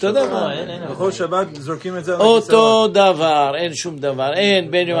שבת? אותו דבר. לכל שבת זורקים את זה על הכיסא. אותו דבר, אין שום דבר.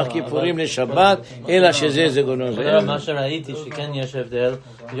 אין בין יום הכיפורים לשבת, אלא שזה גונוז. מה שראיתי שכן יש הבדל,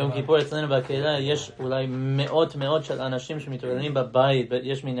 יום כיפור אצלנו בקהילה יש אולי מאות של אנשים שמתעוררים בבית,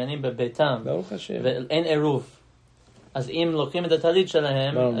 יש מניינים בביתם, ואין עירוב. אז אם לוקחים את הטלית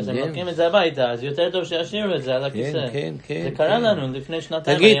שלהם, אז הם לוקחים את זה הביתה, אז יותר טוב שישאירו את זה על הכיסא. זה קרה לנו לפני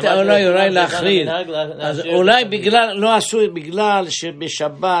שנתיים. תגיד, אולי להחריד. אז אולי לא עשו בגלל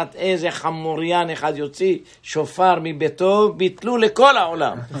שבשבת איזה חמוריין אחד יוציא שופר מביתו, ביטלו לכל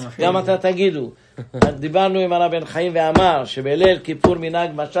העולם. גם אתה תגידו. דיברנו עם הרב בן חיים ואמר שבליל כיפור מנהג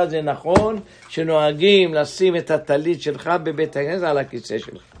משל זה נכון שנוהגים לשים את הטלית שלך בבית הכנסת על הכיסא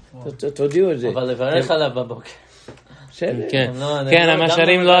שלך. תודיעו את זה. אבל לברך עליו בבוקר. כן,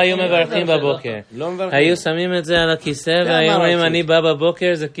 המשלים לא היו מברכים בבוקר. היו שמים את זה על הכיסא והיו אומרים אני בא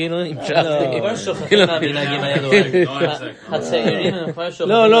בבוקר, זה כאילו המשכתי. כבר שוכחים מהמנהגים האלו. הצעירים הם כבר שוכחים.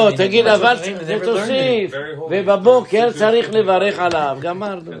 לא, תגיד אבל תוסיף ובבוקר צריך לברך עליו.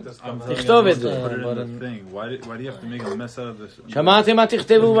 גמרנו. תכתוב את זה. שמעתם מה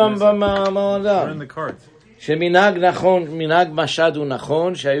תכתבו במועדה? שמנהג נכון, מנהג משד הוא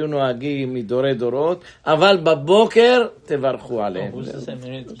נכון, שהיו נוהגים מדורי דורות, אבל בבוקר תברכו עליהם. Who's to say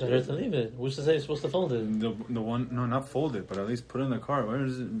better to leave it? Who's to say you're supposed to fold it? The one, no, not fold it, but at least put it in the cart. Where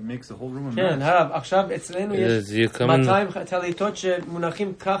does it makes the whole room a mess? כן, הרב, עכשיו אצלנו יש 200 טליתות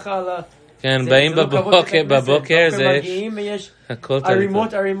שמונחים ככה על ה... כן, באים בבוקר זה יש הכל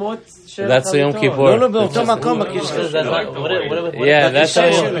טליתות. ערימות של That's Yom Kippur. לא, באותו מקום בכיסא. Yeah, that's how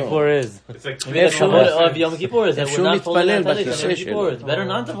Yom Kippur is. Of Yom Kippur is that we're not folding our talit on Yom Kippur. It's better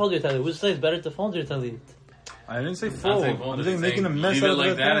not to fold your talit. Who says it's better to fold your talit? I didn't say fold. I'm saying making a mess out of the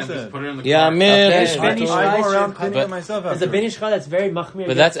talit. יאמר, There's a Ben Ish Chai that's very machmir.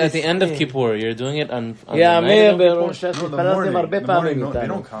 But that's at the end of Kippur. You're doing it on the night יאמר of בראש Kippur. התפללתם הרבה פעמים They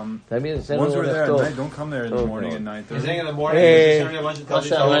איתנו. don't come. תמיד Once אצלנו we're הולך there at טוב. night, don't come there in the morning and night. He's saying in the morning, he's just only a bunch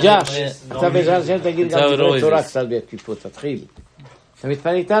of talit. ג'ש, אתה בעזרת השם תגיד גם דברי תורה קצת בכיפור, תתחיל. אתה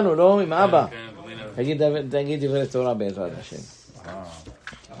מתפלל איתנו, לא? עם אבא. תגיד דברי תורה בעזרת השם.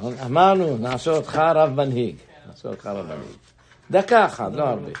 אמרנו, נעשה אותך רב מנהיג. דקה אחת, לא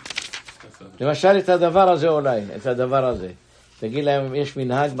הרבה. למשל את הדבר הזה אולי, את הדבר הזה. תגיד להם, יש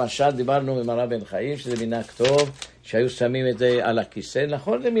מנהג משל, דיברנו עם הרב בן חיים, שזה מנהג טוב, שהיו שמים את זה על הכיסא.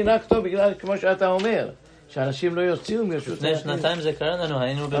 נכון, זה מנהג טוב, בגלל כמו שאתה אומר, שאנשים לא יוציאו מרשות. לפני שנתיים זה קרה לנו,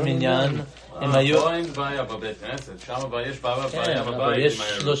 היינו במניין, הם היו... אין בעיה בבית כנסת, שם יש בעיה בבית. אבל יש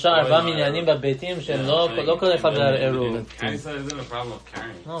 3-4 מניינים בביתים שהם לא כל אחד עירוב.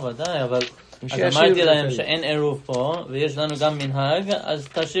 לא, ודאי, אבל... אז אמרתי להם שאין עירוב פה, ויש לנו גם מנהג, אז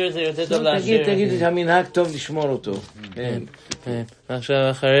תשאיר את זה יותר טוב להשאיר. תגיד שהמנהג טוב לשמור אותו.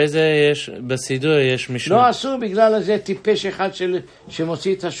 עכשיו אחרי זה יש, בסידור יש משנה. לא עשו בגלל הזה טיפש אחד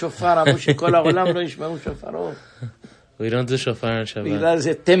שמוציא את השופר, אמרו שכל העולם לא ישמעו שופרות. We don't do shofar on Shabbat. בגלל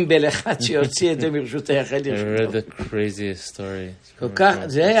זה טמבל אחד שיוציא את זה מרשות היחיד. I read the craziest story. כל כך,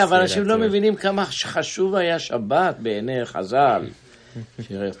 זה, אבל אנשים לא מבינים כמה חשוב היה שבת בעיני חז"ל.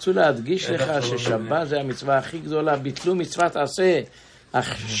 שרצו להדגיש לך ששבת זה המצווה הכי גדולה, ביטלו מצוות עשה,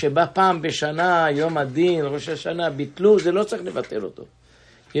 אך שבא פעם בשנה, יום הדין, ראש השנה, ביטלו, זה לא צריך לבטל אותו.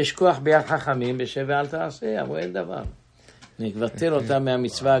 יש כוח ביד חכמים בשב ואל תעשה, אבל אין דבר. נבטל אותה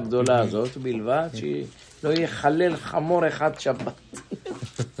מהמצווה הגדולה הזאת, בלבד שלא יחלל חמור אחד שבת.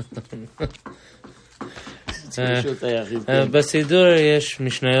 בסידור יש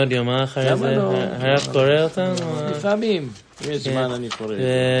משניות יומה אחרי זה, הרב קורא אותם? לפעמים, יש זמן אני קורא.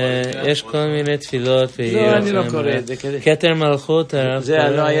 יש כל מיני תפילות. לא, אני לא קורא את זה. כתר מלכות הרב. זה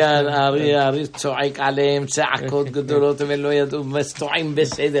לא היה, הארי צועק עליהם צעקות גדולות, אבל לא ידעו, מסתועים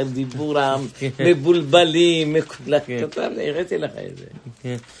בסדר דיבורם, מבולבלים, הראיתי לך את זה.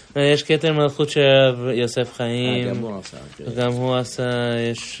 יש כתר מלכות של יוסף חיים, גם הוא עשה,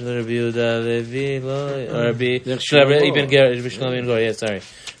 יש רבי יהודה לוי, לא, רבי, אבן גר, רבי שלמה אבן גר, סורי,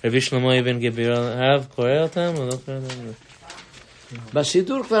 רבי שלמה אבן גביר, הרב קורא אותם או לא קורא אותם?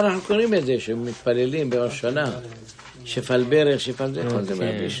 בסידור כבר אנחנו קוראים את זה, שמתפללים בראש שנה, שפל ברך, שפל זה, כל זה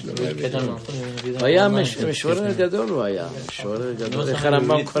מהבישנו. הוא היה משורר גדול, הוא היה, משורר גדול, איך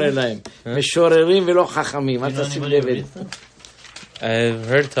הרמב"ם קורא להם, משוררים ולא חכמים, אל תשים לב את זה. I've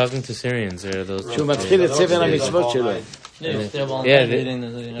heard talking to Syrians. שהוא מתחיל את ספר המצוות שלו.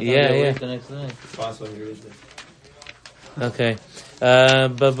 אוקיי.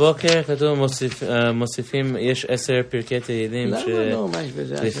 בבוקר כתוב מוסיפים, יש 10 פרקי תהילים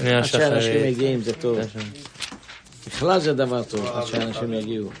לפני השחרית. עד שאנשים מגיעים זה טוב. בכלל זה דבר טוב, עד שאנשים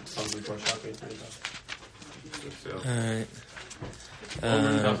יגיעו.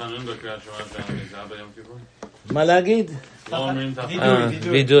 מה להגיד?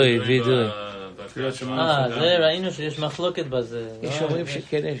 וידוי. זה ראינו שיש מחלוקת בזה. יש אומרים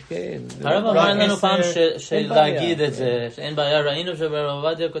שכן, יש כן. הרב אמר לנו פעם שלהגיד את זה, שאין בעיה, ראינו שברב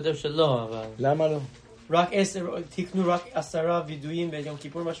עובדיה כותב שלא, אבל... למה לא? תקנו רק 10 וידויים ביום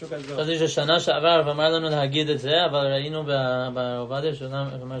כיפור, משהו כזה. חשבתי ששנה שעבר ואמר לנו להגיד את זה, אבל ראינו בעובדיה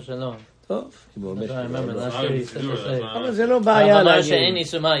שאומר שלא. טוב, אבל זה לא בעיה אמר להגיד. שאין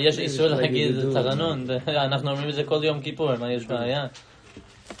איסור, מה, יש איסור להגיד תחנון, אנחנו אומרים את זה כל יום כיפור, מה יש בעיה?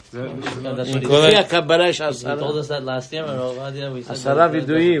 לפי הקבלה יש 10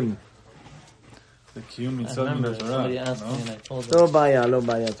 וידויים. זה קיום מצוות מן התורה. לא בעיה, לא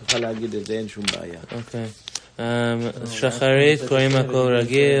בעיה, תוכל להגיד את זה, אין שום בעיה. אוקיי. שחרית קוראים הכל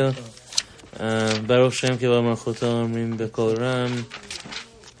רגיל, ברוך שם כבוד מלכותו אומרים בקול רם.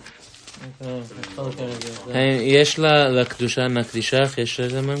 יש לקדושה נקדישך, יש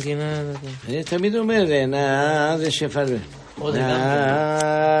לזה מנגינה? אני תמיד אומר, זה שפע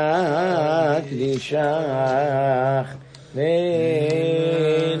נקדישך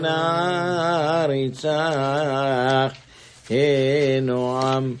ונעריצך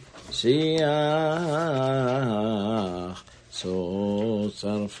כנועם שיח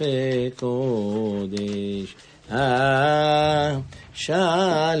צרפי קודש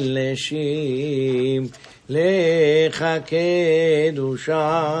שלשים לך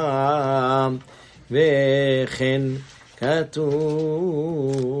קדושה וכן כתוב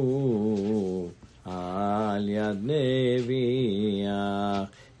על יד נביאה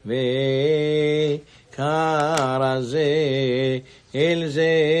וקרא זה אל זה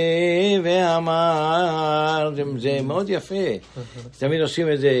ואמר, זה מאוד יפה, תמיד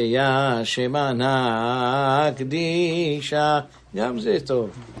עושים את זה, יא שמה נקדישה, גם זה טוב.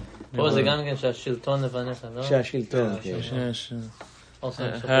 פה זה גם כן שהשלטון לבניך, לא? שהשלטון, כן.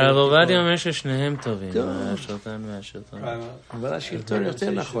 הרב עובדיה אומר ששניהם טובים, השלטון והשלטון. אבל השלטון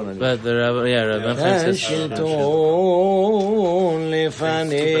יותר נכון. השלטון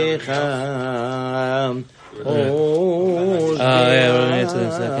לפניך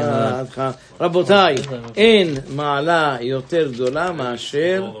רבותיי, אין מעלה יותר גדולה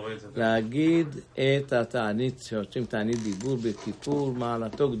מאשר להגיד את התענית, שעושים תענית דיבור בכיפור,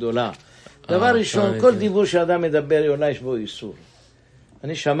 מעלתו גדולה. דבר ראשון, כל דיבור שאדם מדבר אולי יש בו איסור.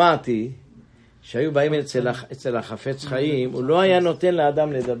 אני שמעתי שהיו באים אצל החפץ חיים, הוא לא היה נותן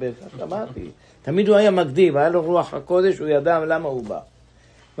לאדם לדבר, שמעתי. תמיד הוא היה מקדים, היה לו רוח הקודש, הוא ידע למה הוא בא.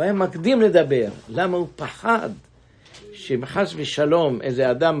 הוא היה מקדים לדבר, למה הוא פחד שמחס ושלום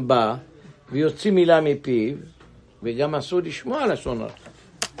איזה אדם בא ויוציא מילה מפיו, וגם אסור לשמוע לשון הרע.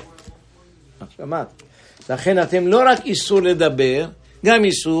 שמעת. לכן אתם לא רק איסור לדבר, גם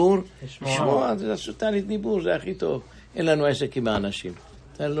איסור לשמוע, זה לעשות תענית דיבור, זה הכי טוב. אין לנו עסק עם האנשים.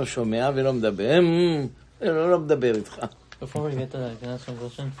 אתה לא שומע ולא מדבר, לא מדבר איתך.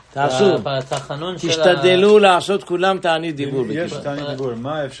 תעשו, תשתדלו לעשות כולם תענית דיבור. יש תענית דיבור,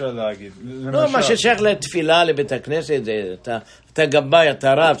 מה אפשר להגיד? לא, מה ששייך לתפילה, לבית הכנסת, אתה גבאי,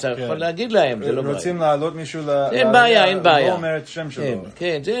 אתה רב, אתה יכול להגיד להם, זה לא בעיה. רוצים להעלות מישהו אין בעיה, אין בעיה. לא אומר את שם שלו.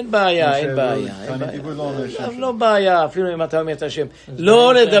 כן, זה אין בעיה, אין בעיה. תענית דיבור לא אומר שם שלו. לא בעיה, אפילו אם אתה אומר את השם.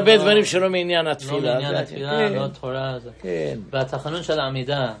 לא לדבר דברים שלא מעניין התפילה. לא מעניין התפילה, לא תורה. והתחנון של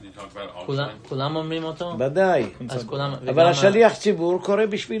העמידה, כולם אומרים אותו? ודאי. אבל השליח ציבור קורא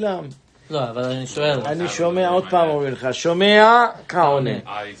בשבילם. לא, אבל אני שואל. אני שומע, עוד פעם אומר לך, שומע כעונה.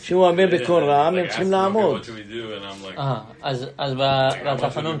 שהוא אומר בקול רם, הם צריכים לעמוד. אז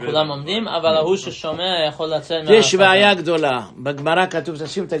בתחנון כולם עומדים, אבל ההוא ששומע יכול לצאת יש בעיה גדולה. בגמרא כתוב,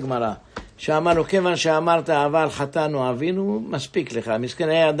 תשים את הגמרא, שאמר לו, כיוון שאמרת אבל חטאנו אבינו, מספיק לך. מסכן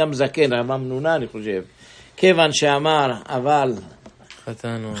היה אדם זקן, רב אמנונה אני חושב. כיוון שאמר אבל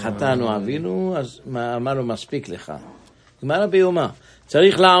חטאנו אבינו, אז אמר לו מספיק לך. גמרא ביומה.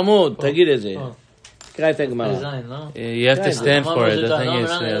 צריך לעמוד, תגיד את זה. תקרא את הגמרא. You have to stand for it.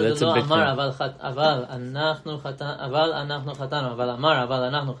 That's a big thing. אבל אנחנו חטאנו. אבל אמר, אבל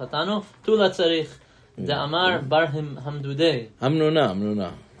אנחנו חטאנו. תולה צריך. זה אמר בר המדודי. המנונה.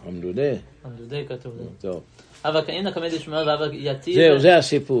 המדודי כתוב. טוב. אבל כאינה כמד שמואל ואבל יתיר. זהו, זה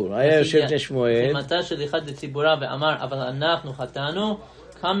הסיפור. היה יושב לשמואל. ומתי שליחת לציבורה ואמר, אבל אנחנו חטאנו,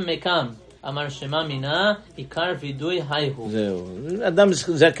 קם מקם. אמר שמה מינה, עיקר וידוי היהו. זהו, אדם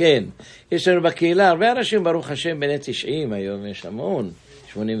זקן. יש לנו בקהילה הרבה אנשים, ברוך השם, בני 90 היום, יש המון,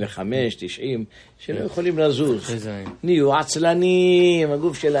 85, 90, שלא יכולים לזוז. נהיו עצלנים,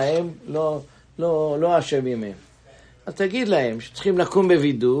 הגוף שלהם לא אשמים הם. אז תגיד להם שצריכים לקום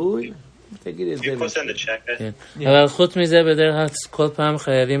בווידוי, תגיד את זה. אבל חוץ מזה, בדרך כלל כל פעם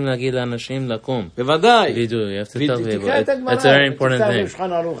חייבים להגיד לאנשים לקום. בוודאי. וידוי, תקרא את הגמרא, תקרא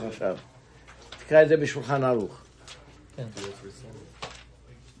בשולחן ערוך עכשיו. תקרא את זה בשולחן ערוך. כן.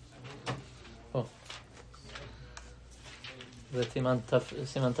 זה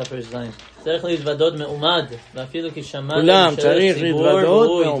סימן תפ"ז. צריך להתוודות מעומד, ואפילו כי שמע כולם צריך להתוודות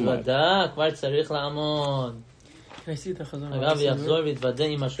והוא התוודה, כבר צריך לעמוד. אגב, יחזור ויתוודה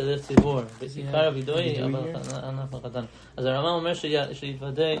עם השליח ציבור. בעיקר הווידוי, אבל אנחנו חתן. אז הרמב"ם אומר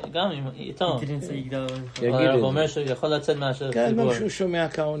שיתוודה גם איתו. אבל הוא אומר שיכול לצאת מהשליח ציבור. כן, גם שהוא שומע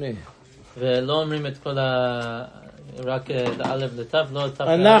כעונה. ולא אומרים את כל רק לאלף לתף, לא תף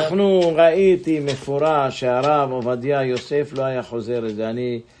לאלף. אנחנו ראיתי מפורש שהרב עובדיה יוסף לא היה חוזר את זה.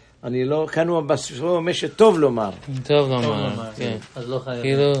 אני לא, כאן הוא בספרו אומר שטוב לומר. טוב לומר, כן. אז לא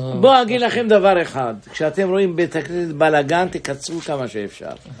חייב. בואו אגיד לכם דבר אחד. כשאתם רואים בית הכנסת בלגן, תקצרו כמה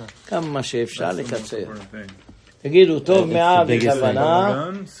שאפשר. כמה שאפשר לקצר. תגידו, טוב מעט בכוונה,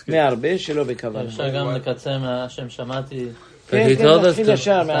 מהרבה שלא בכוונה. אפשר גם לקצר מהשם שמעתי. כן, נתחיל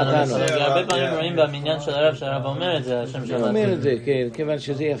ישר מעתנו. הרבה פעמים רואים במניין של הרב שהרב אומר את זה, השם שמעתי. אומר את זה, כן, כיוון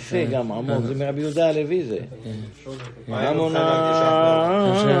שזה יפה גם, עמוק, זה מרבי יהודה הלוי זה.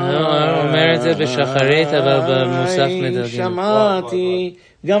 אומר את זה בשחרית, אבל במוסף מדרגים. שמעתי,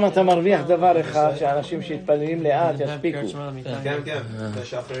 גם אתה מרוויח דבר אחד, שאנשים שהתפללים לאט יספיקו. כן,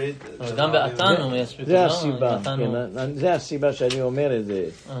 בשחרית. גם באתנו יספיקו. זה הסיבה, זה הסיבה שאני אומר את זה,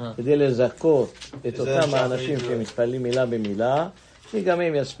 כדי לזכות את אותם האנשים שמתפללים מילה במילה, שגם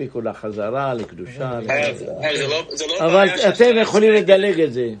הם יספיקו לחזרה, לקדושה. אבל אתם יכולים לדלג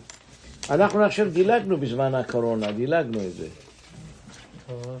את זה. אנחנו עכשיו דילגנו בזמן הקורונה, דילגנו את זה.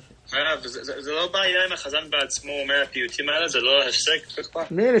 זה לא בעיה אם החזן בעצמו אומר הפיוטים האלה, זה לא השק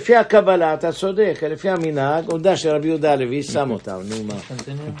בכלל? לפי הקבלה, אתה צודק, לפי המנהג, עובדה שרבי יהודה הלוי שם אותם, נו מה.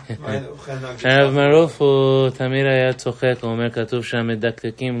 הרב מרוף הוא תמיד היה צוחק, הוא אומר, כתוב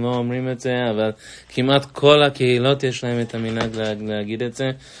שהמדקדקים לא אומרים את זה, אבל כמעט כל הקהילות יש להם את המנהג להגיד את זה.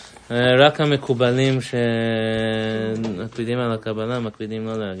 רק המקובלים שמקפידים על הקבלה, מקפידים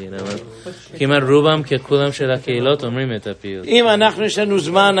לא להגיד, אבל כמעט רובם ככולם של הקהילות אומרים את הפיוט. אם אנחנו יש לנו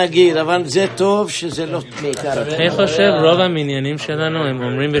זמן נגיד, אבל זה טוב שזה לא מעיקר. אני חושב רוב המניינים שלנו הם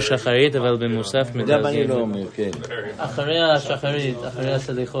אומרים בשחרית, אבל במוסף מדרגים. גם אני לא אומר, כן. אחרי השחרית, אחרי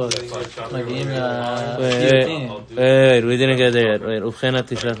הסליחות, מגיעים לפיוטים. we didn't get there yet. ובכן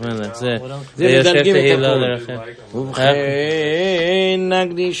תשלח מלך. זה יושב תהילה לרחם. ובכן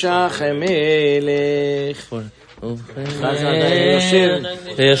נקדישה מלך.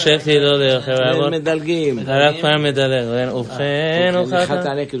 ויושב תהילה לרחם. מדלגים. רק פעם מדלג. ובכן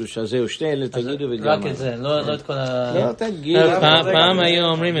חתני קדושה, זהו, שתי אלה תגידו וגם. רק את זה, לא את כל ה... לא תגיד. פעם היו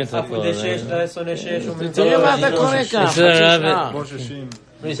אומרים את הכל. תראה מה אתה קורא כך.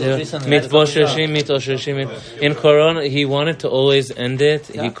 מתבוששים. In Corona, he wanted to always end it.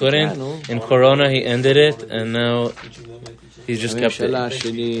 He couldn't. In Corona, he ended it, and now he just kept it. הממשלה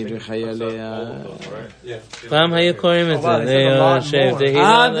שלי וחייליה. פעם היו קוראים את זה.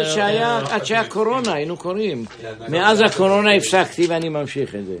 עד שהיה קורונה, היינו קוראים. מאז הקורונה הפסקתי ואני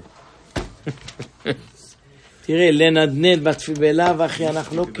ממשיך את זה. תראה, לנדנד בתפילה, ואחי,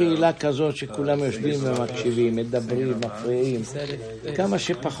 אנחנו לא קהילה כזאת שכולם יושבים ומקשיבים, מדברים, מפריעים. כמה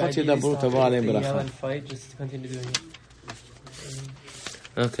שפחות ידברו, תבוא עליהם ברכה.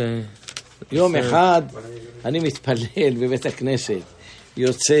 אוקיי. יום אחד אני מתפלל בבית הכנסת,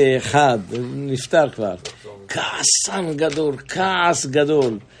 יוצא אחד, נפטר כבר, כעס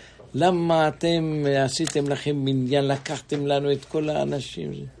גדול. למה אתם עשיתם לכם מניין, לקחתם לנו את כל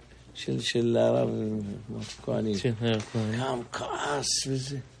האנשים של הרב כהנים? גם כעס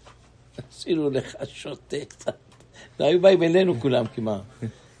וזה. עשינו לך שוטה קצת. לא היו באים אלינו כולם כמעט.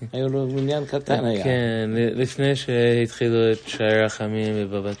 היו לו מניין קטן היה. כן, לפני שהתחילו את שער החמים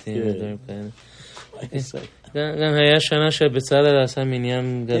ובבתים ודברים כאלה. גם היה שנה שבצלאל עשה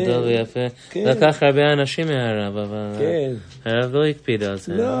מניין גדול ויפה. לקח הרבה אנשים מהרב, אבל הרב לא הקפיד על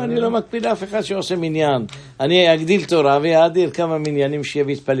זה. לא, אני לא מקפיד אף אחד שעושה מניין. אני אגדיל תורה ואדיר כמה מניינים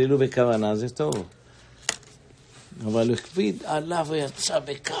שיתפללו בכוונה, זה טוב. אבל הוא הקפיד עליו ויצא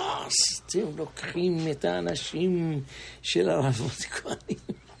בכעס. אתם לוקחים את האנשים של הרבות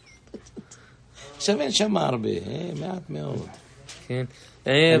כהנים. עכשיו אין שם הרבה, מעט מאוד. כן.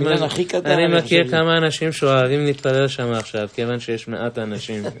 אני מכיר כמה אנשים שאוהבים להתפלל שם עכשיו, כיוון שיש מעט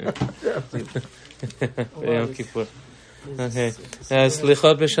אנשים. ביום כיפור.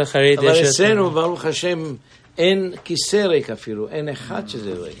 סליחות בשחרית. אבל אצלנו, ברוך השם, אין כיסא ריק אפילו, אין אחד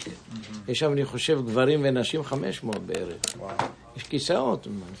שזה ריק. יש שם, אני חושב, גברים ונשים 500 בערך. יש כיסאות,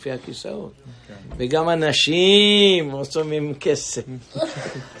 לפי הכיסאות. וגם אנשים עושים עם כסף.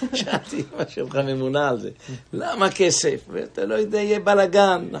 שאלתי מה שלך ממונה על זה. למה כסף? ואתה לא יודע, יהיה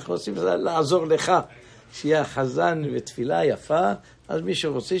בלגן. אנחנו רוצים לעזור לך. שיהיה חזן ותפילה יפה, אז מי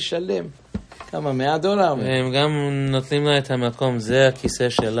שרוצה ישלם. כמה? $100? הם גם נותנים לה את המקום, זה הכיסא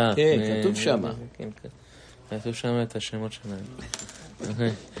שלה. כן, כתוב שמה. כתוב שם את השמות שלהם.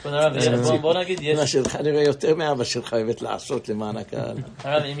 בוא נגיד, אמא שלך נראה יותר מאבא שלך אוהבת לעשות למען הקהל.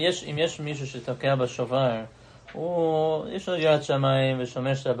 הרב, אם יש מישהו שתוקע בשובר, יש לו יראת שמיים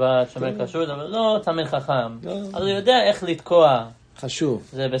ושומר שבת, שומר כשרות, אבל לא תמיד חכם. אז הוא יודע איך לתקוע. חשוב.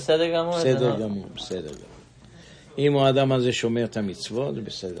 זה בסדר גמור? בסדר גמור, בסדר גמור. אם האדם הזה שומר את המצוות, זה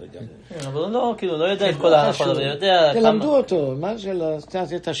בסדר גמור. אבל הוא לא, כאילו, לא יודע את כל ההלכות, אבל יודע... תלמדו אותו, מה זה,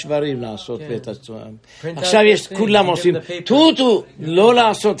 את השברים לעשות ואת הצועים. עכשיו יש, כולם עושים, טוטו, לא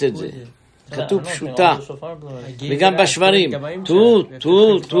לעשות את זה. כתוב פשוטה. וגם בשברים,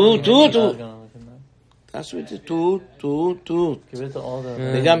 טוטו. תעשו את זה טוט.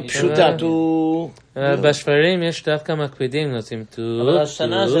 וגם פשוטה, בשברים יש דווקא מקפידים נוצאים טוט. אבל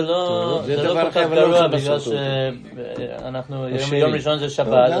השנה זה לא כל כך גרוע, בגלל שאנחנו, יום ראשון זה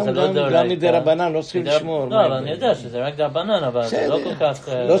שבת, זה לא דאורייתא. גם מדרבנן, לא צריכים לשמור. לא, אבל אני יודע שזה רק דרבנן, אבל זה לא כל כך...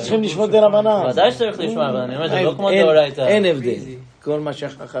 לא צריכים לשמור דרבנן. ודאי שצריך לשמור, אבל אני אומר, זה לא כמו דאורייתא. אין הבדל. כל מה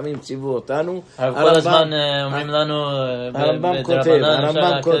שהחכמים ציוו אותנו, כל הזמן אומרים לנו הרמב"ם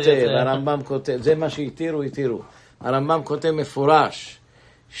כותב, זה מה שהתירו. הרמב"ם כותב מפורש,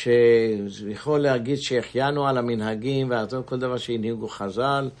 שיכול להגיד שהחיינו על המנהגים, וכל דבר שהנהיגו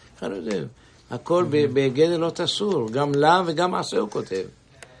חז"ל, הכל בגדר לא תסור, גם לה וגם עשה הוא כותב.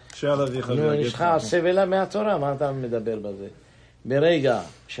 יש לך עשה ולה מהתורה, מה אתה מדבר בזה? ברגע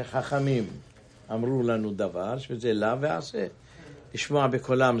שחכמים אמרו לנו דבר, שזה לה ועשה. לשמוע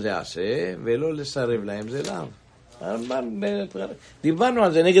בקולם זה עשה, ולא לסרב להם זה לאו. דיברנו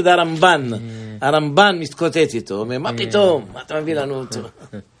על זה נגד הרמב"ן. הרמב"ן מתקוטט איתו, מה פתאום? מה אתה מביא לנו אותו?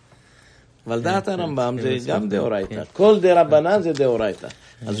 אבל דעת הרמב"ם זה גם דאורייתא. כל דרבנן זה דאורייתא.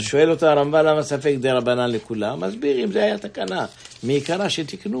 אז הוא שואל אותו הרמב"ן למה ספק דרבנן לכולם, מסביר אם זה היה תקנה. מעיקרה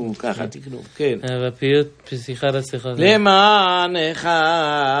שתקנו, ככה תקנו. כן. בפיוט פסיכת השיחות. למענך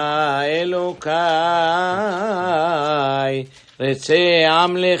אלוקי רצה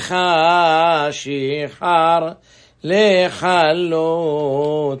עמלך שיחר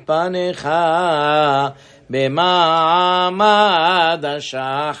לחלות פניך במעמד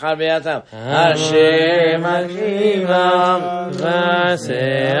השחר ויתר השם הקריבם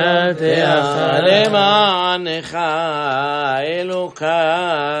ועשייתך למענך אלוקי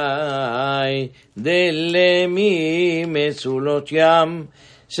דלמי מצולות ים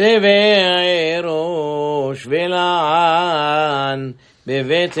שבעי ראש ולען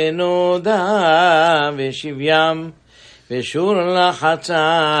בבטן נודע ושבים ושור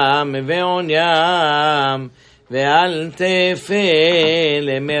לחצם ועוניים ואל תפה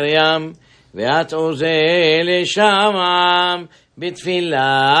למרים ואת עוזה לשמם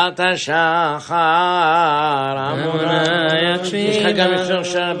בתפילת השחר עמוני יש לך גם אפשר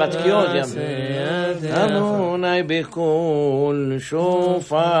שעה בתקיעות עמוני בקול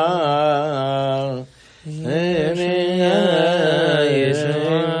שופר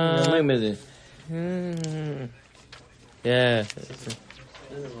אומרים את זה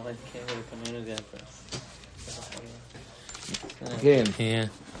כן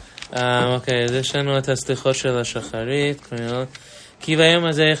אוקיי, אז יש לנו את הסליחות של השחרית כי ביום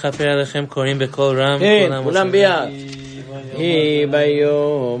הזה יכפר עליכם קוראים בקול רם כן, כולם ביד כי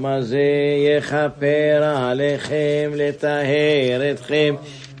ביום הזה יכפר עליכם לטהר אתכם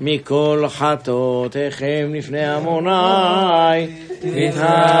מכל חטאותיכם לפני עמוני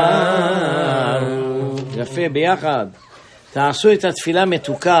תתהרו יפה ביחד תעשו את התפילה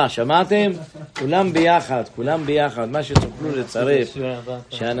מתוקה, שמעתם? כולם ביחד, מה שתוכלו לצרף,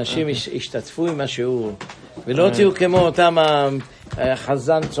 שאנשים ישתתפו עם השיעור, ולא תהיו כמו אותם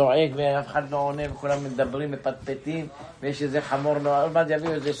החזן צועק ואף אחד לא עונה וכולם מדברים מפטפטים, ויש איזה חמור נוער, עוד מעט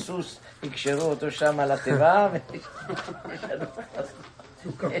יביאו איזה סוס, יקשרו אותו שם על התיבה,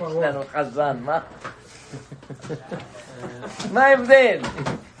 יש לנו חזן, מה? מה ההבדל?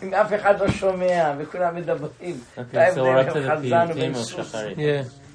 אם אף אחד לא שומע וכולם מדברים, מה ההבדל עם חזן ובין סוס?